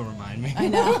out. Don't remind me. I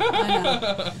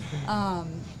know.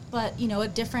 But, you know, a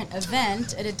different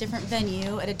event at a different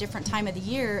venue at a different time of the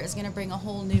year is going to bring a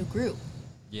whole new group,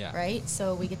 Yeah. right?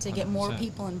 So we get to get more 100%.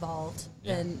 people involved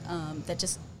than that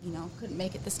just, you know, couldn't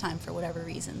make it this time for whatever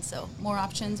reason. So more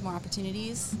options, more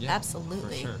opportunities. Yeah,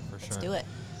 Absolutely. for sure. Let's do it.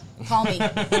 Call me.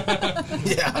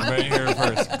 yeah. I'm right here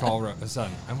first. Call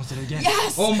son. I almost did it again.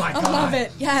 Yes! Oh my God. I love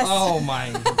it. Yes. Oh my.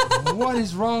 What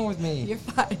is wrong with me? You're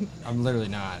fine. I'm literally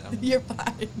not. You're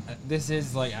fine. This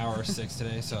is like hour 6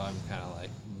 today, so I'm kind of like.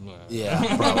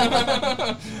 Yeah,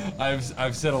 probably.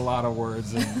 I've said a lot of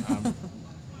words, and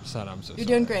son, I'm so. You're sorry.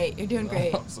 doing great. You're doing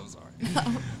great. I'm so sorry.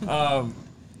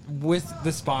 With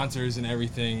the sponsors and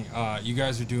everything, you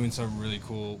guys are doing something really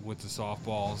cool with the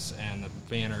softballs and the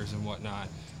banners and whatnot.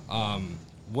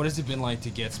 What has it been like to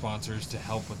get sponsors to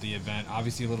help with the event?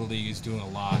 Obviously, Little League is doing a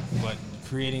lot, but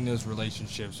creating those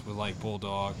relationships with like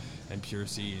Bulldog and Pure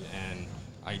Seed, and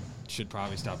I should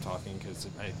probably stop talking because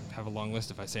I have a long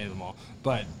list if I say them all.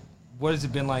 But what has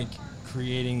it been like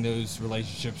creating those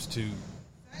relationships to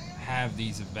have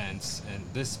these events, and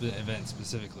this event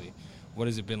specifically? What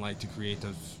has it been like to create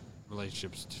those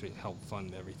relationships to help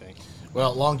fund everything?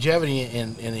 Well, longevity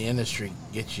in the industry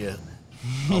gets you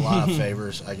a lot of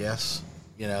favors, I guess.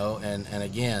 You know, and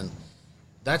again,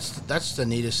 that's the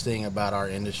neatest thing about our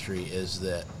industry is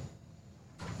that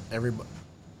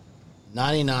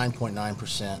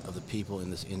 99.9% of the people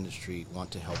in this industry want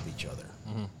to help each other.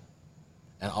 Mm-hmm.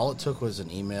 And all it took was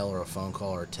an email or a phone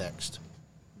call or a text,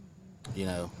 you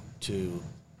know, to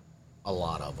a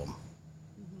lot of them.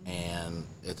 Mm-hmm. And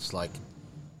it's like,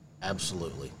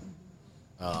 absolutely.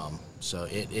 So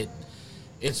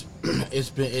it's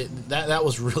been that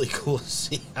was really cool to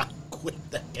see how quick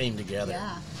that came together.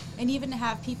 Yeah. And even to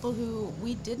have people who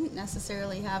we didn't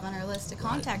necessarily have on our list to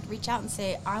contact reach out and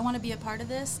say, I want to be a part of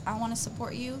this. I want to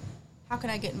support you. How can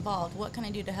I get involved? What can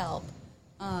I do to help?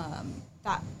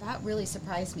 That really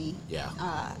surprised me.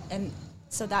 Yeah. And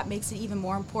so that makes it even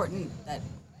more important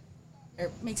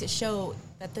or makes it show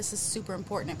that this is super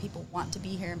important and people want to be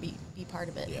here and be part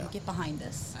of it and get behind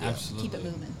this. Absolutely. Keep it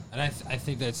moving. And I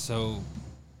think that's so,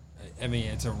 I mean,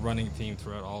 it's a running theme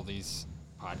throughout all these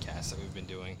podcasts that we've been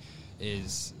doing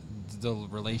is the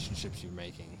relationships you're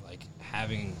making, like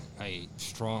having a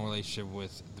strong relationship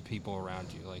with the people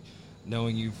around you, like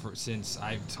knowing you since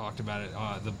I've talked about it,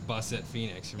 the bus at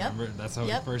Phoenix, remember? That's how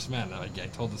we first met. I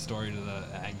told the story to the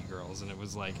Aggie girls, and it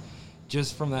was like,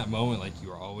 just from that moment, like you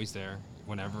were always there.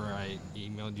 Whenever I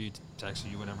emailed you, texted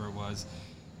you, whatever it was,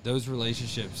 those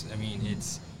relationships, I mean,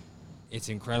 it's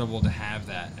incredible to have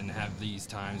that and have these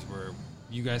times where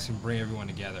you guys can bring everyone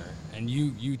together, and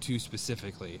you two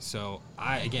specifically. So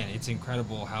again, it's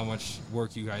incredible how much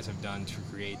work you guys have done to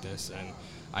create this, and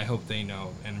I hope they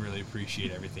know and really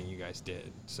appreciate everything you guys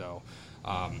did. So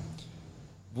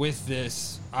with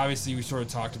this, obviously we sort of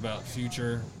talked about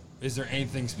future. Is there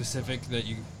anything specific that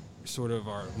you sort of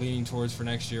are leaning towards for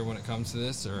next year when it comes to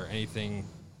this, or anything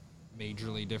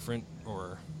majorly different?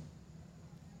 Or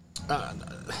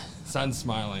Son's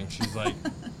smiling. She's like,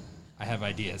 I have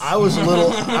ideas. I was a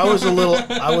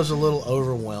little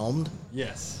overwhelmed.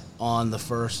 Yes. On the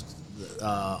first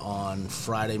on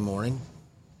Friday morning,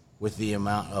 with the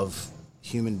amount of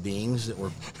human beings that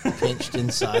were pinched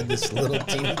inside this little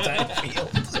teeny tiny field.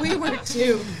 We were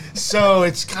too. So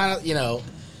it's kind of, you know,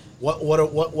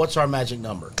 what's our magic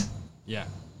number? Yeah.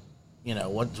 You know,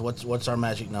 what's our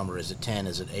magic number? Is it 10?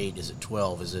 Is it 8? Is it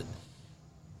 12?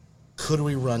 Could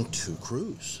we run 2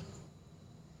 crews?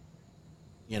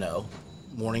 You know,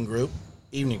 morning group,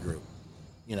 evening group,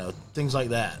 you know, things like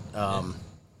that.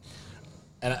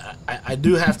 And I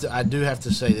do have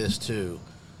to say this too.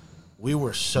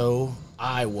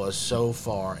 I was so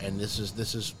far, and this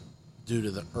is due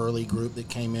to the early group that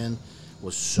came in,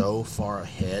 was so far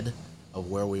ahead of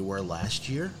where we were last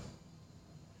year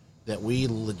that we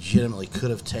legitimately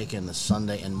could have taken the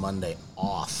Sunday and Monday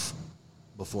off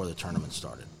before the tournament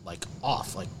started. Like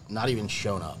off, like not even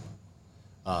shown up.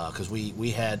 Because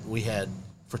we had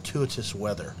fortuitous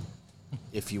weather,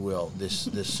 if you will, this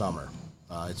summer.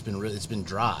 It's been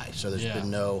dry, so there's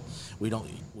been we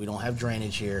don't have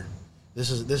drainage here. This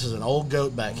is an old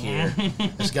goat back here.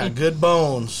 It's got good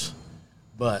bones,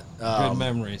 but good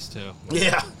memories too.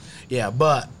 Yeah,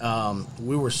 but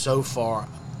we were so far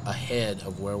ahead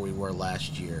of where we were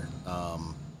last year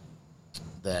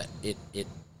that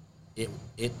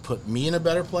it put me in a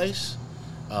better place.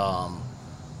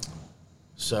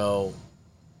 So,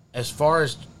 as far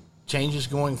as changes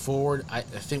going forward, I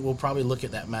think we'll probably look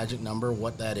at that magic number,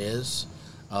 what that is,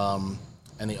 and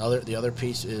the other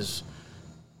piece is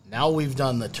now we've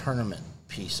done the tournament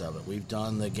piece of it. We've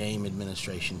done the game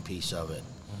administration piece of it.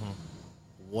 Mm-hmm.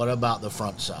 What about the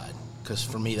front side? Because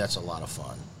for me, that's a lot of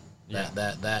fun. Yeah.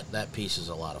 That piece is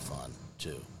a lot of fun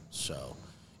too. So,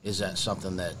 is that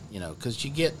something that because you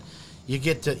get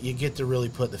to really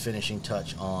put the finishing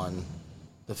touch on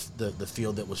the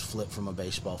field that was flipped from a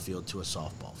baseball field to a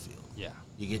softball field. Yeah.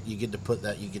 You get to put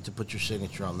that. You get to put your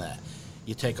signature on that.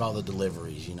 You take all the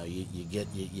deliveries.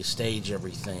 You stage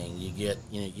everything.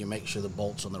 You make sure the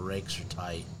bolts on the rakes are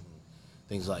tight.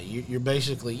 Things like you're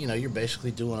basically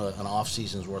doing an off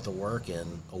season's worth of work in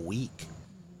a week,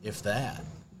 if that.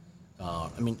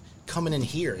 Coming in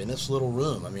here in this little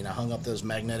room. I hung up those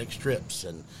magnetic strips,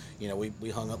 and we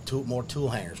hung up more tool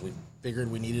hangers. We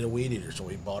figured we needed a weed eater, so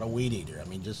we bought a weed eater.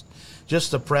 Just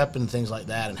the prep and things like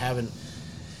that, and having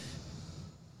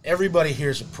everybody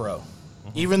here's a pro,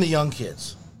 even the young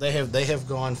kids. They have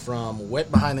gone from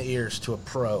wet behind the ears to a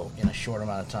pro in a short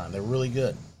amount of time. They're really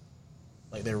good.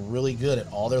 Like they're really good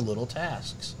at all their little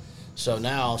tasks. So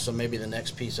maybe the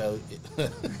next piece of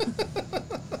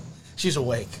she's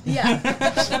awake.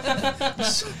 Yeah.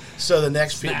 so the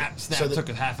next Snap took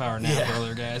a half-hour nap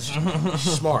earlier, guys.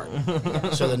 Smart.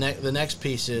 So the next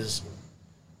piece is,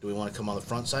 do we want to come on the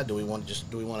front side? Do we want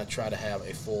to try to have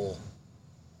a full?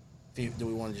 Do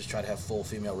we want to just try to have full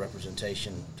female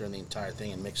representation during the entire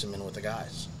thing and mix them in with the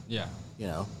guys? Yeah.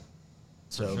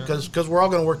 So because we're all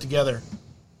going to work together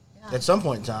at some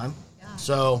point in time. Yeah.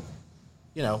 So,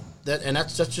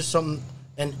 that's just something,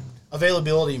 and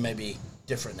availability may be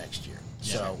different next year.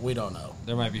 Yeah. So we don't know.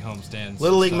 There might be homestands.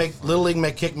 Little League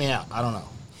may kick me out. I don't know.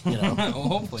 Well,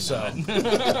 hopefully not.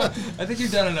 I think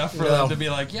you've done enough for them to be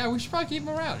like, yeah, we should probably keep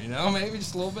them around. Maybe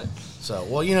just a little bit. So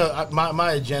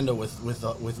my agenda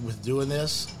with doing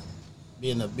this,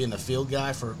 being the field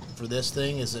guy for this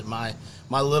thing, is that my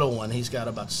little one, he's got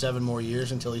about 7 more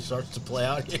years until he starts to play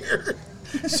out here.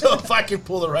 So if I can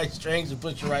pull the right strings and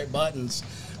push the right buttons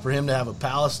for him to have a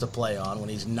palace to play on when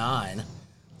he's 9,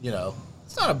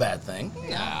 it's not a bad thing. No,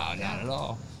 not at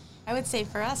all. I would say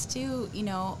for us too,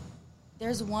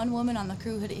 there's one woman on the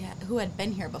crew who had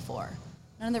been here before.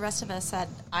 None of the rest of us had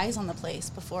eyes on the place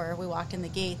before we walked in the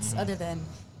gates, other than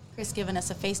Chris giving us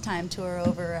a FaceTime tour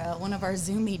over one of our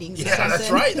Zoom meetings. Yeah,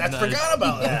 that's right. I forgot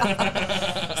about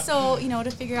that. So,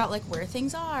 to figure out where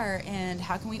things are and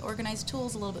how can we organize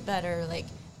tools a little bit better. We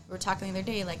were talking the other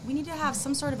day, we need to have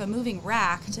some sort of a moving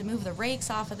rack to move the rakes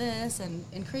off of this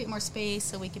and create more space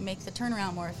so we can make the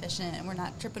turnaround more efficient and we're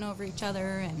not tripping over each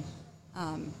other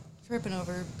and tripping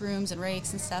over brooms and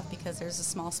rakes and stuff because there's a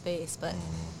small space. But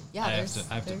yeah, I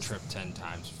have to trip 10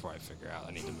 times before I figure out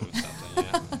I need to move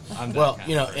something.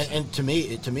 And to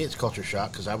me it's culture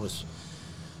shock because I was,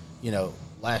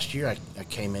 last year I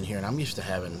came in here and I'm used to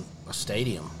having a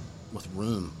stadium with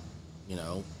room,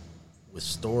 with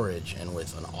storage and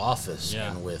with an office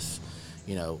and with,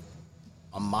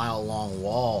 a mile-long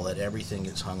wall that everything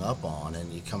gets hung up on.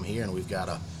 And you come here and we've got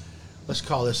let's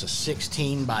call this a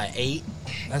 16 by 8.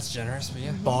 That's generous for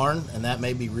you. Barn, and that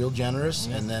may be real generous.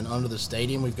 And then under the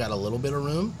stadium, we've got a little bit of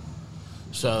room.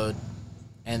 So,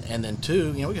 and then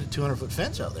two, we got a 200-foot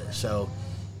fence out there. So,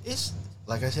 it's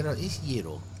like I said, it's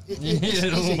Yiddle. It's a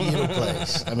Yiddle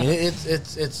place.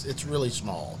 It's really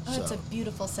small. Oh, so. It's a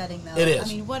beautiful setting, though. It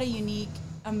is. What a unique,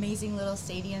 amazing little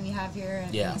stadium you have here,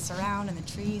 and the surround and the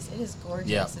trees. It is gorgeous.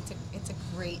 Yeah. It's a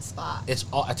great spot.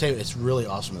 I tell you, it's really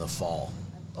awesome in the fall.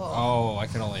 Oh, I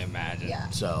can only imagine. Yeah.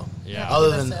 So, yeah.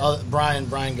 Other than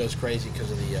Brian goes crazy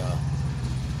because of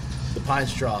the pine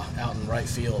straw out in right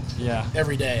field. Yeah.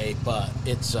 Every day, but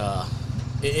it's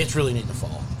really neat in the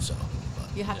fall. So.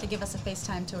 You have to give us a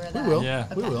FaceTime tour of that. We will.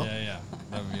 Yeah. We will. Yeah.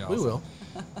 That would be awesome. We will.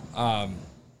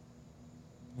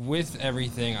 With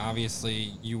everything,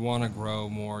 obviously, you want to grow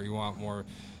more. You want more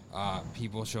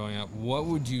people showing up. What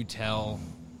would you tell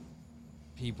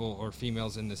people or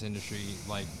females in this industry,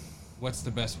 what's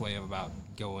the best way about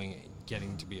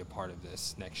getting to be a part of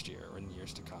this next year or in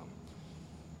years to come?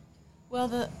 Well,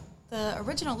 the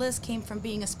original list came from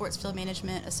being a Sports Field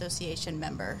Management Association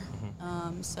member.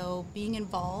 So being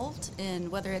involved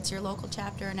in whether it's your local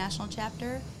chapter or national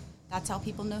chapter, that's how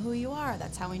people know who you are.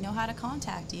 That's how we know how to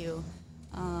contact you.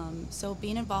 So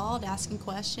being involved, asking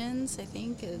questions, I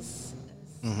think is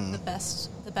the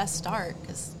best start,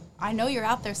 because I know you're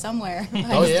out there somewhere.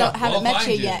 Haven't met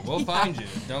you yet. We'll find you.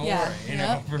 Don't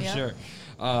worry. For Yep. sure.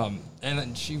 And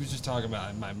then she was just talking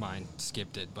about it. My mind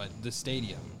skipped it, but the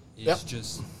stadium is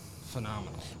just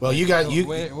phenomenal. Well, you guys,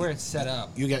 where it's set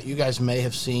up. You guys may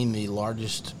have seen the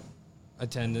largest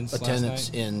attendance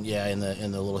last night? in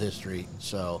the little history.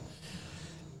 So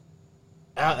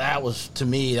that was, to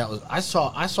me, I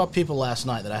saw people last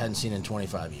night that I hadn't seen in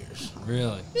 25 years.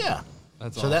 Really? Yeah.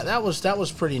 That's so awesome. that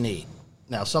was pretty neat.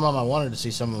 Now, some of them I wanted to see,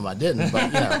 some of them I didn't, but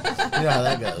you know how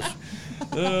that goes.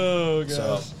 Oh gosh.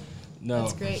 So, no,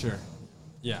 that's great. For sure.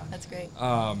 Yeah. That's great.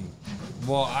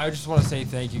 Well, I just want to say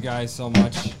thank you guys so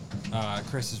much.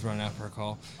 Chris is running out for a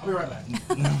call. I'll be right back.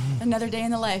 Another day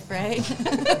in the life, right?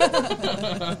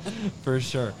 For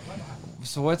sure.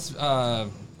 So what's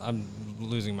I'm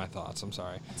losing my thoughts. I'm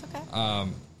sorry. That's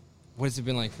okay. What's it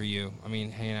been like for you? I mean,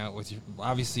 hanging out with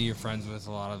obviously you're friends with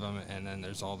a lot of them, and then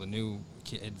there's all the new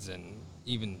kids and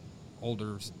even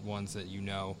older ones that you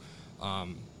know.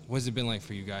 What's it been like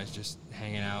for you guys just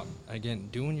hanging out, again,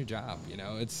 doing your job? You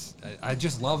know, I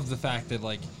just love the fact that,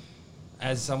 like,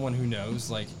 as someone who knows,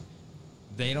 like,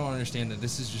 they don't understand that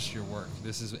this is just your work.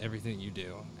 This is everything that you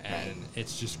do. And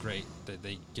it's just great that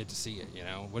they get to see it, you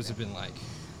know? What has it been like?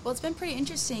 Well, it's been pretty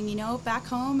interesting. You know, back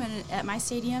home and at my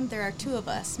stadium, there are two of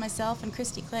us, myself and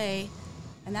Christy Clay,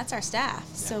 and that's our staff.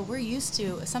 Yeah. So we're used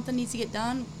to, if something needs to get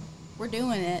done, we're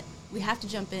doing it. We have to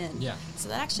jump in. Yeah. So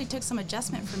that actually took some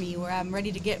adjustment for me, where I'm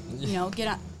ready to get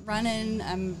running.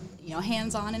 I'm,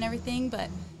 hands-on and everything, but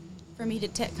for me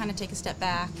to kind of take a step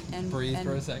back and breathe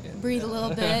for a second. Breathe a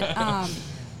little bit.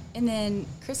 And then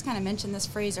Chris kind of mentioned this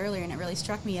phrase earlier, and it really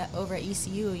struck me over at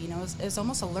ECU. You know, it was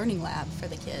almost a learning lab for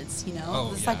the kids. You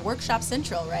know, it's like Workshop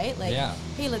Central, right? Like,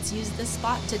 hey, let's use this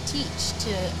spot to teach,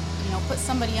 to put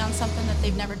somebody on something that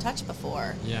they've never touched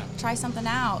before. Yeah. Try something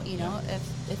out. You know,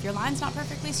 if your line's not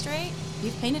perfectly straight,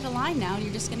 you've painted a line now, and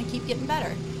you're just going to keep getting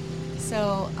better.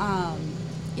 So,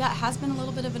 it has been a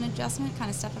little bit of an adjustment, kind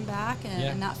of stepping back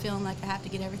and not feeling like I have to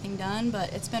get everything done.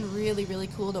 But it's been really, really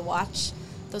cool to watch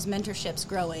those mentorships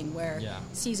growing, where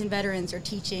seasoned veterans are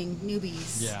teaching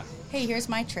newbies. Yeah. Hey, here's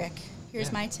my trick.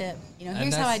 Here's my tip.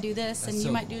 Here's how I do this, and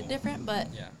you might do it different, but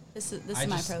this is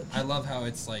my approach. I love how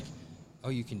it's like, oh,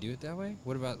 you can do it that way?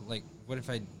 What about, like, what if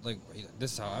I, like,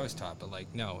 this is how I was taught, but,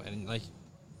 like, no. And, like,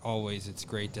 always it's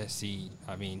great to see,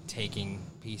 taking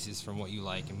pieces from what you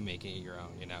like and making it your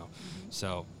own, you know?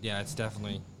 So, yeah, it's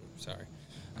definitely,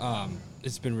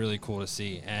 it's been really cool to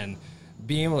see. And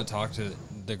being able to talk to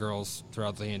the girls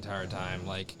throughout the entire time,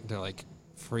 like, they're, like,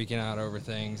 freaking out over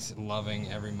things,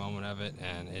 loving every moment of it,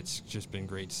 and it's just been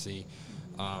great to see,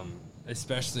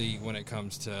 especially when it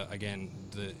comes to, again,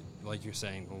 like you're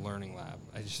saying, the learning lab.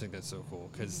 I just think that's so cool,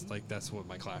 because, like, that's what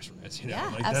my classroom is, you know? Yeah,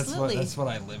 like, absolutely. That's what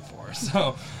I live for.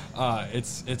 So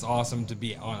it's awesome to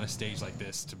be on a stage like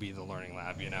this, to be the learning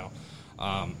lab, you know?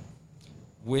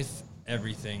 With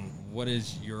everything, what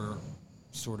is your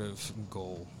sort of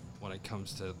goal when it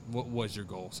comes to, what was your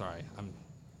goal? Sorry, I'm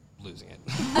losing it.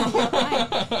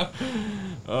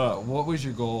 What was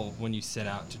your goal when you set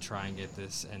out to try and get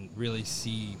this and really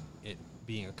see it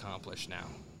being accomplished now?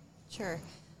 Sure.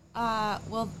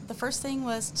 Well, the first thing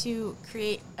was to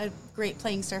create a great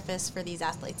playing surface for these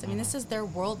athletes. I mean, this is their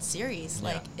World Series.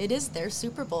 Yeah. Like, it is their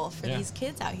Super Bowl for these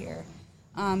kids out here.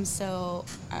 So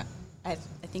I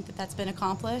think that's been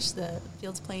accomplished. The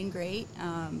field's playing great.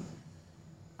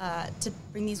 To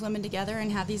bring these women together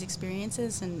and have these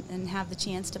experiences and have the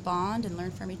chance to bond and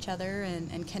learn from each other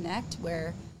and connect,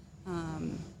 where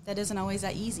that isn't always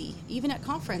that easy. Even at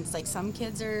conference, like, some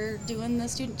kids are doing the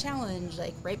student challenge,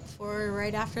 like, right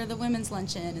after the women's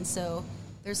luncheon, and so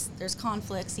there's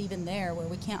conflicts even there, where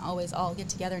we can't always all get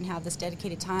together and have this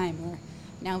dedicated time, where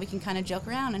now we can kind of joke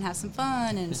around and have some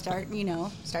fun and start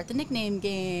the nickname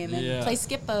game and play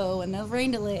Skippo and the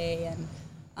rain delay, and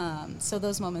so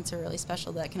those moments are really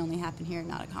special. That can only happen here,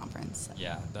 not at conference. So.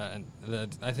 Yeah,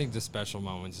 I think the special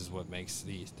moments is what makes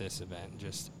this event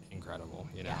just incredible,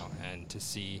 you know, and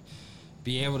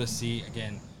be able to see,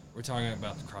 again, we're talking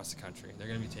about across the country. They're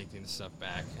going to be taking this stuff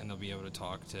back, and they'll be able to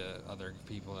talk to other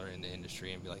people that are in the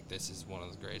industry and be like, this is one of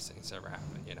the greatest things that's ever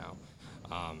happened, you know.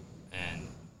 And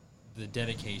the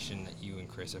dedication that you and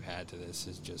Chris have had to this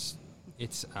is just,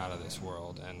 it's out of this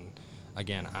world. And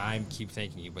again, I keep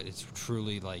thanking you, but it's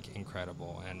truly like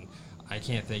incredible. And I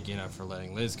can't thank you enough for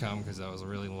letting Liz come, because that was a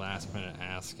really last minute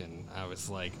ask, and I was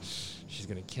like, she's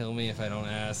gonna kill me if I don't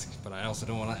ask, but I also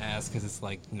don't want to ask because it's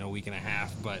like, a week and a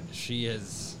half. But she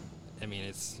is, I mean,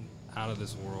 it's out of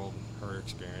this world, her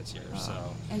experience here. So,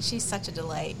 and she's such a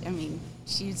delight. I mean,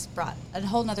 she's brought a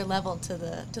whole nother level to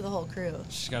the whole crew.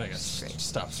 she's gotta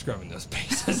stop scrubbing those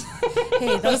bases.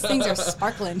 Hey, those things are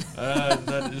sparkling.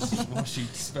 That is, well, she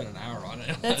spent an hour on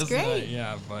it. That's last great. night.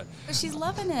 Yeah, but She's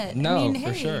loving it. No, I mean,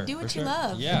 for hey, sure, do for what you sure.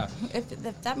 love. Yeah.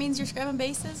 If that means you're scrubbing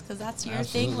bases, because that's your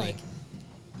Absolutely. thing, like,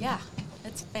 yeah,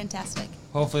 it's fantastic.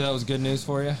 hopefully that was good news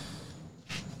for you.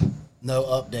 No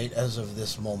update as of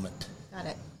this moment. Got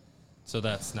it. So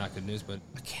that's not good news, but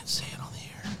I can't say it on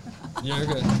the air. you're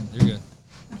good. You're good.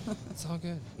 It's all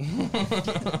good.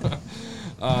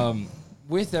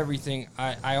 With everything,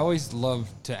 I always love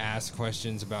to ask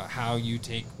questions about how you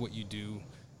take what you do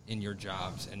in your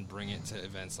jobs and bring it to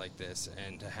events like this,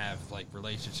 and to have like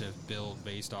relationships build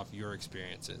based off your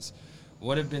experiences.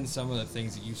 What have been some of the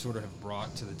things that you sort of have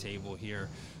brought to the table here,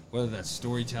 whether that's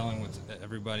storytelling with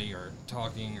everybody, or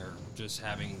talking, or just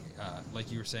having, like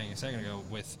you were saying a second ago,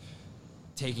 with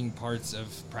taking parts of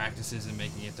practices and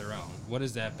making it their own? What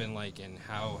has that been like, and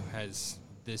how has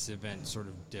this event sort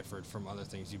of differed from other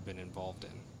things you've been involved in?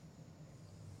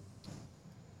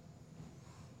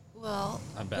 Well,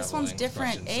 I'm this one's babbling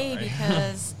different, questions, sorry.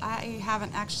 because I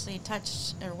haven't actually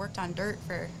touched or worked on dirt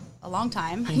for a long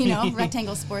time.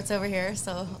 Rectangle sports over here,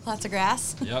 so lots of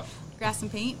grass. Yep. Grass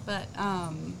and paint, but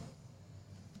gosh,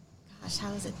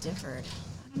 how has it differed?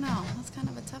 I don't know. That's kind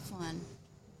of a tough one.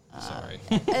 Sorry.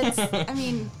 I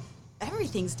mean,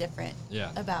 everything's different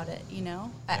Yeah. about it, Yeah.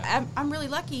 I'm really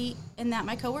lucky in that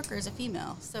my coworker is a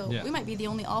female, so Yeah. we might be the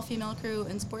only all-female crew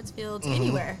in sports fields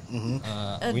anywhere. We need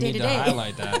to day-to-day.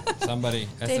 highlight that. Somebody,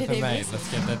 Day-to-day SFMA, basis. let's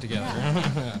get that together.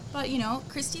 Yeah. But,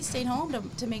 Christy stayed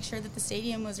home to make sure that the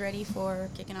stadium was ready for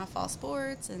kicking off fall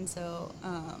sports, and so,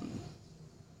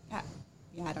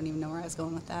 I don't even know where I was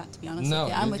going with that, to be honest No,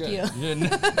 with you. I'm you're with good. you.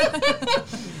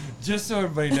 Just so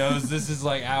everybody knows, this is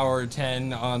like hour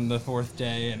 10 on the 4th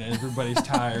day, and everybody's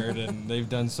tired, and they've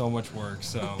done so much work.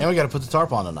 So, And we got to put the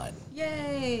tarp on tonight.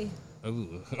 Yay!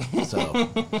 ooh. So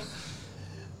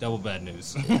Double bad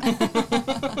news.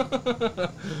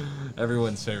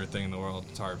 Everyone's favorite thing in the world,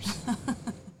 tarps.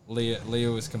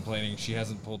 Leah was complaining she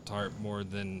hasn't pulled tarp more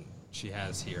than she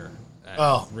has here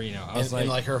at Reno. I was in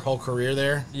like her whole career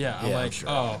there. yeah, I'm like, sure.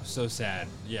 oh, so sad.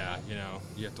 Yeah,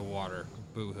 you have to water.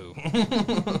 Boo-hoo.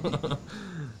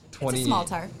 It's a small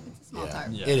tarp. It's a small tarp.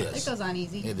 Yeah. It It is. goes on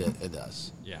easy. It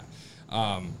does. Yeah.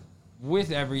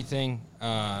 With everything,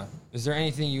 is there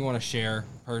anything you want to share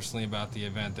personally about the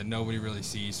event that nobody really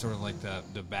sees, sort of like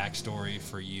the backstory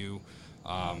for you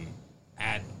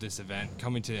at this event?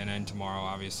 Coming to an end tomorrow,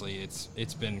 obviously,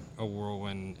 it's been a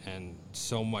whirlwind and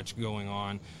so much going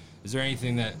on. Is there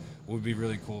anything that would be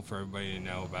really cool for everybody to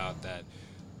know about that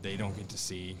they don't get to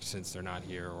see since they're not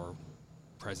here or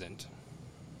present?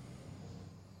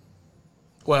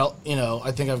 Well,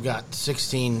 I think I've got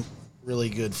 16 really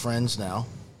good friends now.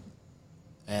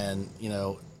 And,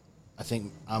 I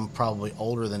think I'm probably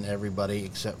older than everybody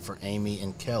except for Amy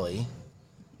and Kelly.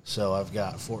 So I've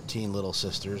got 14 little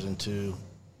sisters and 2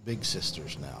 big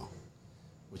sisters now,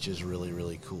 which is really,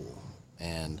 really cool.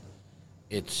 And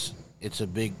it's a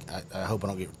big, I hope I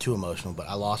don't get too emotional, but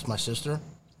I lost my sister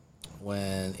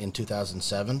in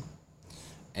 2007.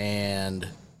 And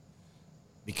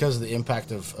because of the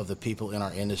impact of the people in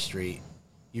our industry,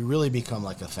 you really become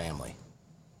like a family.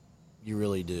 You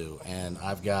really do. And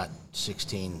I've got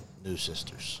 16 new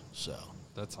sisters. So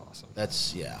That's awesome.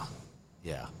 that's, yeah.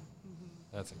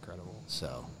 That's incredible.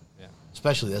 So, Yeah.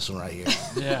 especially this one right here.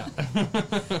 Yeah.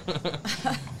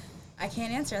 I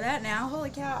can't answer that now.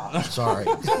 Holy cow. Sorry.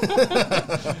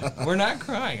 We're not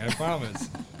crying, I promise.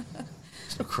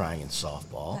 There's no crying in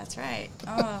softball. That's right.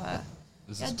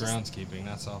 This Yeah, is just- groundskeeping,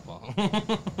 not softball.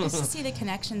 Just to see the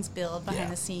connections build behind Yeah.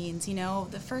 the scenes.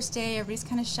 The first day, everybody's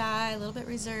kind of shy, a little bit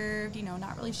reserved,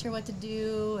 not really sure what to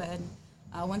do. And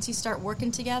once you start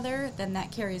working together, then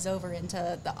that carries over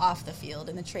into the off the field,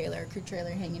 in the trailer, crew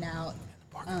trailer hanging out.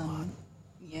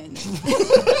 Yeah.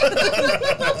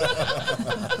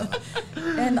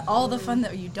 And all the fun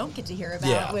that you don't get to hear about,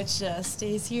 Yeah. which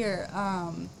stays here.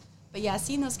 But yeah,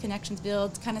 seeing those connections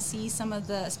build, kind of see some of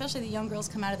especially the young girls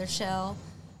come out of their shell.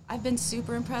 I've been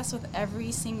super impressed with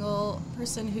every single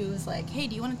person who's like, hey,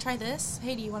 do you want to try this?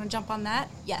 Hey, do you want to jump on that?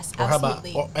 Yes, Or how about,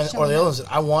 absolutely. or the Showing other up. ones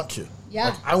that I want to. Yeah.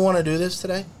 Like, I want to do this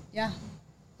today. Yeah.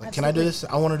 Like, can I do this?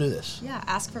 I want to do this. Yeah,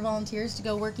 ask for volunteers to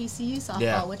go work ECU softball,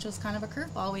 Yeah. which was kind of a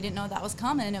curveball. We didn't know that was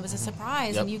coming. It was a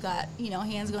surprise, Yep. and you got,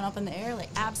 hands going up in the air, like,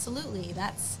 absolutely.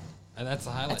 That's And that's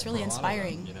the highlight. That's really for a lot of them,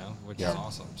 inspiring. which Yeah. is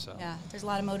awesome. So yeah. There's a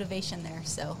lot of motivation there.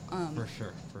 So for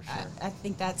sure. I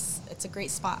think it's a great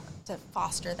spot to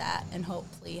foster that and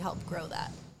hopefully help grow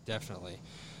that. Definitely.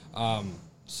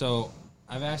 So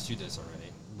I've asked you this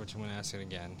already, which I'm going to ask it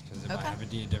again because it might Okay. have a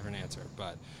different answer.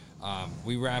 But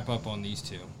we wrap up on these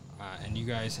two, and you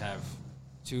guys have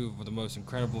two of the most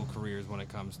incredible careers when it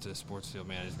comes to sports field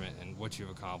management and what you've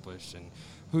accomplished and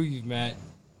who you've met,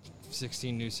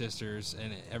 16 new sisters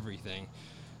and everything.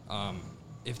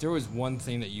 If there was one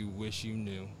thing that you wish you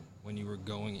knew when you were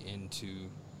going into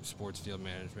sports field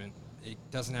management, it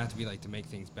doesn't have to be like to make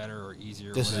things better or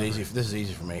easier. This or is whatever. easy. This is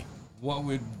easy for me. What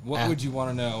would Ask- you want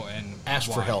to know and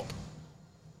Ask for why? help.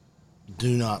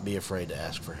 Do not be afraid to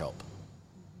ask for help.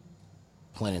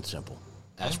 Plain and simple.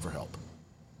 Ask for help.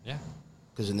 Yeah.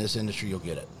 Because in this industry, you'll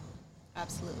get it.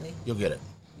 Absolutely. You'll get it.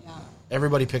 Yeah.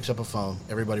 Everybody picks up a phone.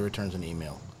 Everybody returns an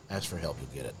email. Ask for help.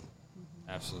 You'll get it.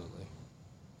 Absolutely.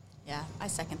 Yeah, I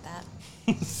second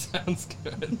that. Sounds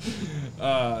good.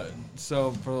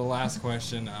 So for the last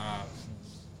question,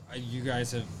 you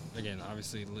guys have, again,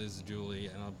 obviously Liz, Julie,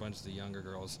 and a bunch of the younger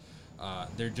girls.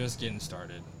 They're just getting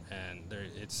started, and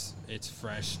it's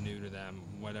fresh, new to them.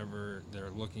 Whatever they're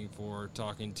looking for.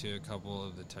 Talking to a couple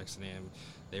of the texting them,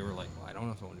 they were like, "Well, I don't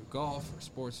know if I want to do golf or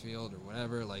sports field or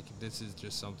whatever. Like, this is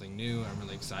just something new. I'm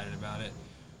really excited about it."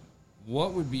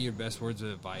 What would be your best words of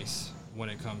advice when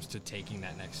it comes to taking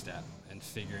that next step and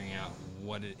figuring out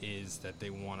what it is that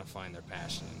they want to find their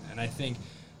passion in? And I think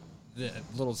the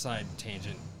little side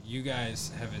tangent, you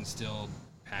guys have instilled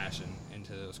passion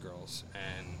into those girls,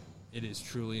 and it is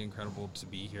truly incredible to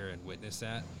be here and witness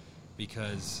that,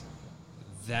 because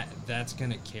that's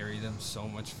going to carry them so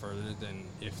much further than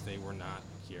if they were not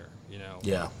here,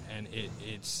 Yeah. And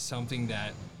it's something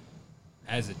that,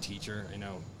 as a teacher,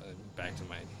 back to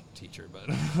my teacher, but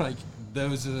like,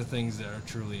 those are the things that are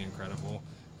truly incredible,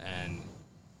 and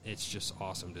it's just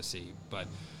awesome to see. But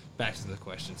back to the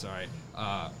question, sorry.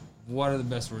 What are the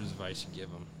best words of advice you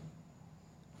give them?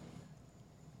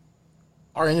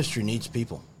 Our industry needs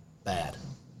people. Bad.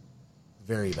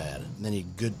 Very bad. And they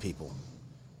need good people.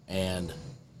 And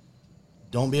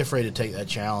don't be afraid to take that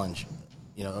challenge,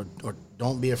 or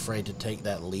don't be afraid to take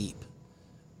that leap.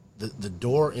 The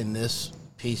door in this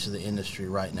piece of the industry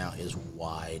right now is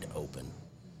wide open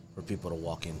for people to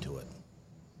walk into it.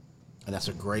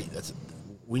 And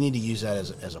we need to use that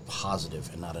as a positive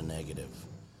and not a negative.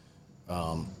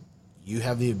 You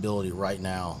have the ability right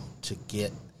now to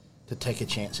take a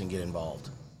chance and get involved.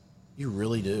 You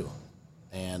really do.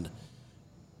 And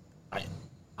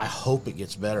I hope it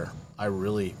gets better. I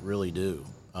really, really do.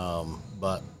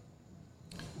 But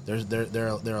there are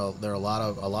a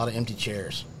lot of empty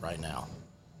chairs right now.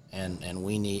 And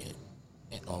we need,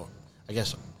 I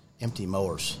guess, empty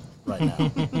mowers right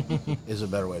now is a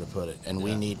better way to put it. And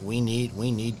we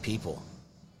need people.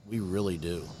 We really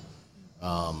do.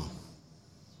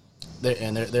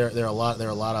 There are a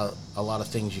lot of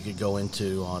things you could go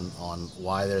into on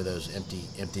why there are those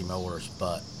empty mowers.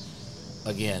 But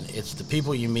again, it's the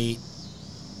people you meet,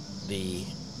 the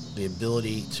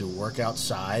ability to work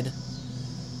outside,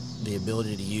 the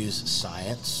ability to use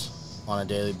science on a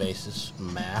daily basis,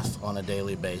 math on a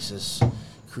daily basis,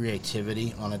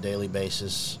 creativity on a daily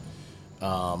basis.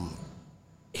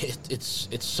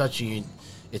 It's such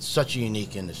a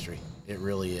unique industry. It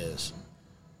really is.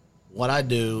 What I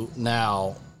do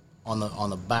now on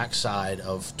the backside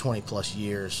of 20 plus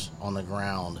years on the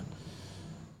ground,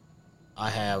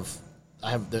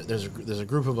 there's a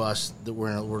group of us that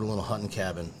we're in a little hunting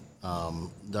cabin,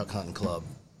 duck hunting club,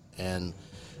 and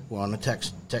we're on the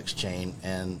text chain,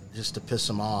 and just to piss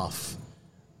them off,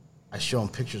 I show them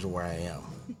pictures of where I am,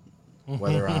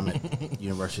 whether I'm at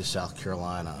University of South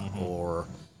Carolina or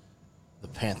the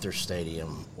Panther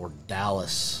Stadium or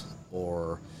Dallas,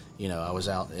 or I was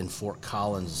out in Fort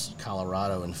Collins,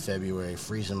 Colorado in February,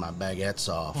 freezing my baguettes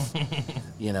off,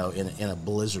 in a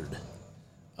blizzard.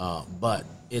 But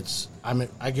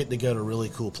I get to go to really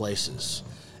cool places,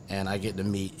 and I get to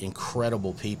meet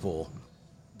incredible people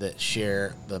that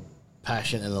share the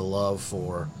passion and the love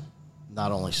for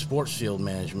not only sports field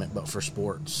management, but for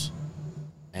sports.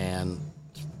 And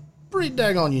it's pretty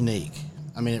daggone unique.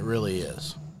 I mean, it really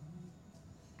is.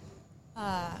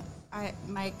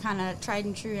 My kind of tried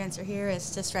and true answer here is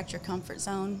to stretch your comfort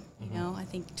zone. I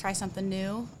think try something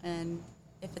new, and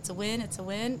if it's a win, it's a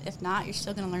win. If not, you're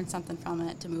still going to learn something from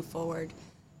it to move forward.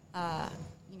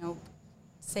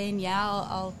 Saying,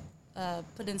 yeah,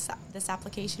 put in this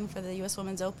application for the U.S.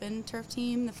 Women's Open turf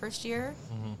team the first year,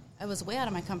 I was way out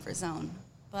of my comfort zone.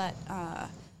 But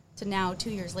to now, 2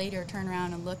 years later, turn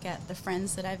around and look at the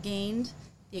friends that I've gained,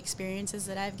 the experiences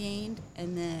that I've gained,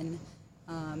 and then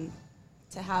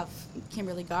to have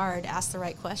Kimberly Gard ask the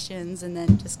right questions and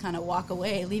then just kind of walk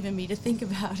away, leaving me to think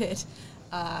about it.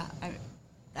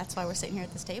 That's why we're sitting here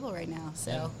at this table right now.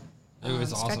 So it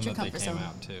was awesome stretch your that they comfort came zone.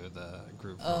 out too. The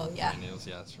group. Oh, from yeah. News.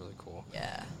 Yeah, it's really cool.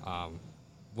 Yeah.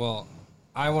 Well,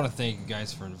 I want to thank you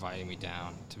guys for inviting me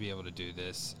down to be able to do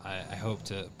this. I hope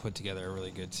to put together a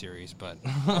really good series, but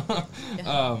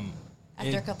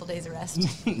After a couple days of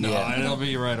rest. no, Yeah. it'll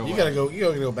be right away. You gotta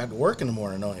go back to work in the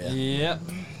morning, don't you? Yep,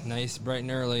 nice, bright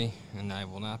and early, and I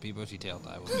will not be bushy-tailed.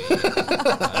 I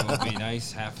will be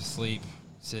nice, half asleep,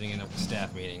 sitting in a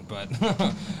staff meeting. But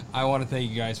I want to thank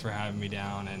you guys for having me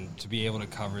down, and to be able to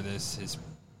cover this has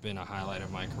been a highlight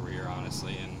of my career,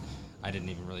 honestly. And I didn't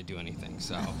even really do anything.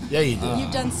 So Yeah, you did.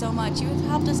 You've done so much. You've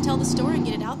helped us tell the story and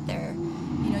get it out there.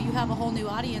 You know, you have a whole new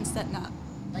audience that not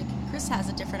like Chris has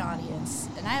a different audience,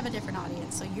 and I have a different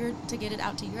audience. So you're to get it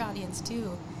out to your audience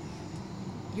too.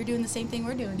 You're doing the same thing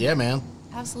we're doing. Yeah, man.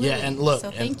 Absolutely. Yeah, and look.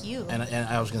 So thank you. And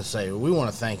I was going to say, we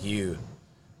want to thank you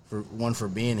for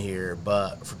being here,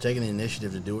 but for taking the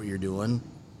initiative to do what you're doing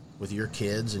with your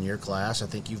kids and your class. I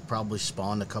think you've probably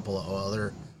spawned a couple of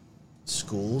other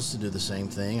schools to do the same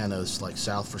thing. I know it's like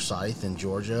South Forsyth in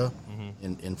Georgia,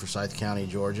 in Forsyth County,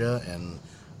 Georgia, and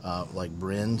like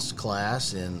Bryn's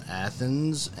class in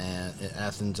Athens,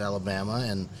 Alabama,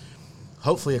 and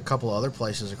hopefully a couple other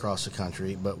places across the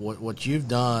country. But what you've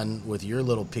done with your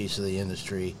little piece of the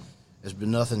industry has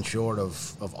been nothing short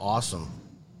of awesome,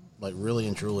 like really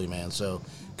and truly, man. So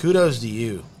kudos to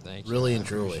you. thank you. Really I and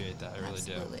truly. appreciate that. I really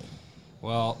Absolutely. do.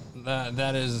 Well,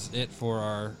 that is it for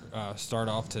our start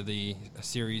off to the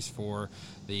series for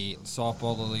the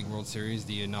Softball Little League World Series,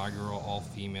 the inaugural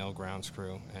all-female grounds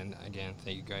crew. And again,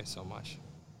 thank you guys so much.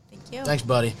 Thank you. Thanks,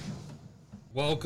 buddy. Welcome.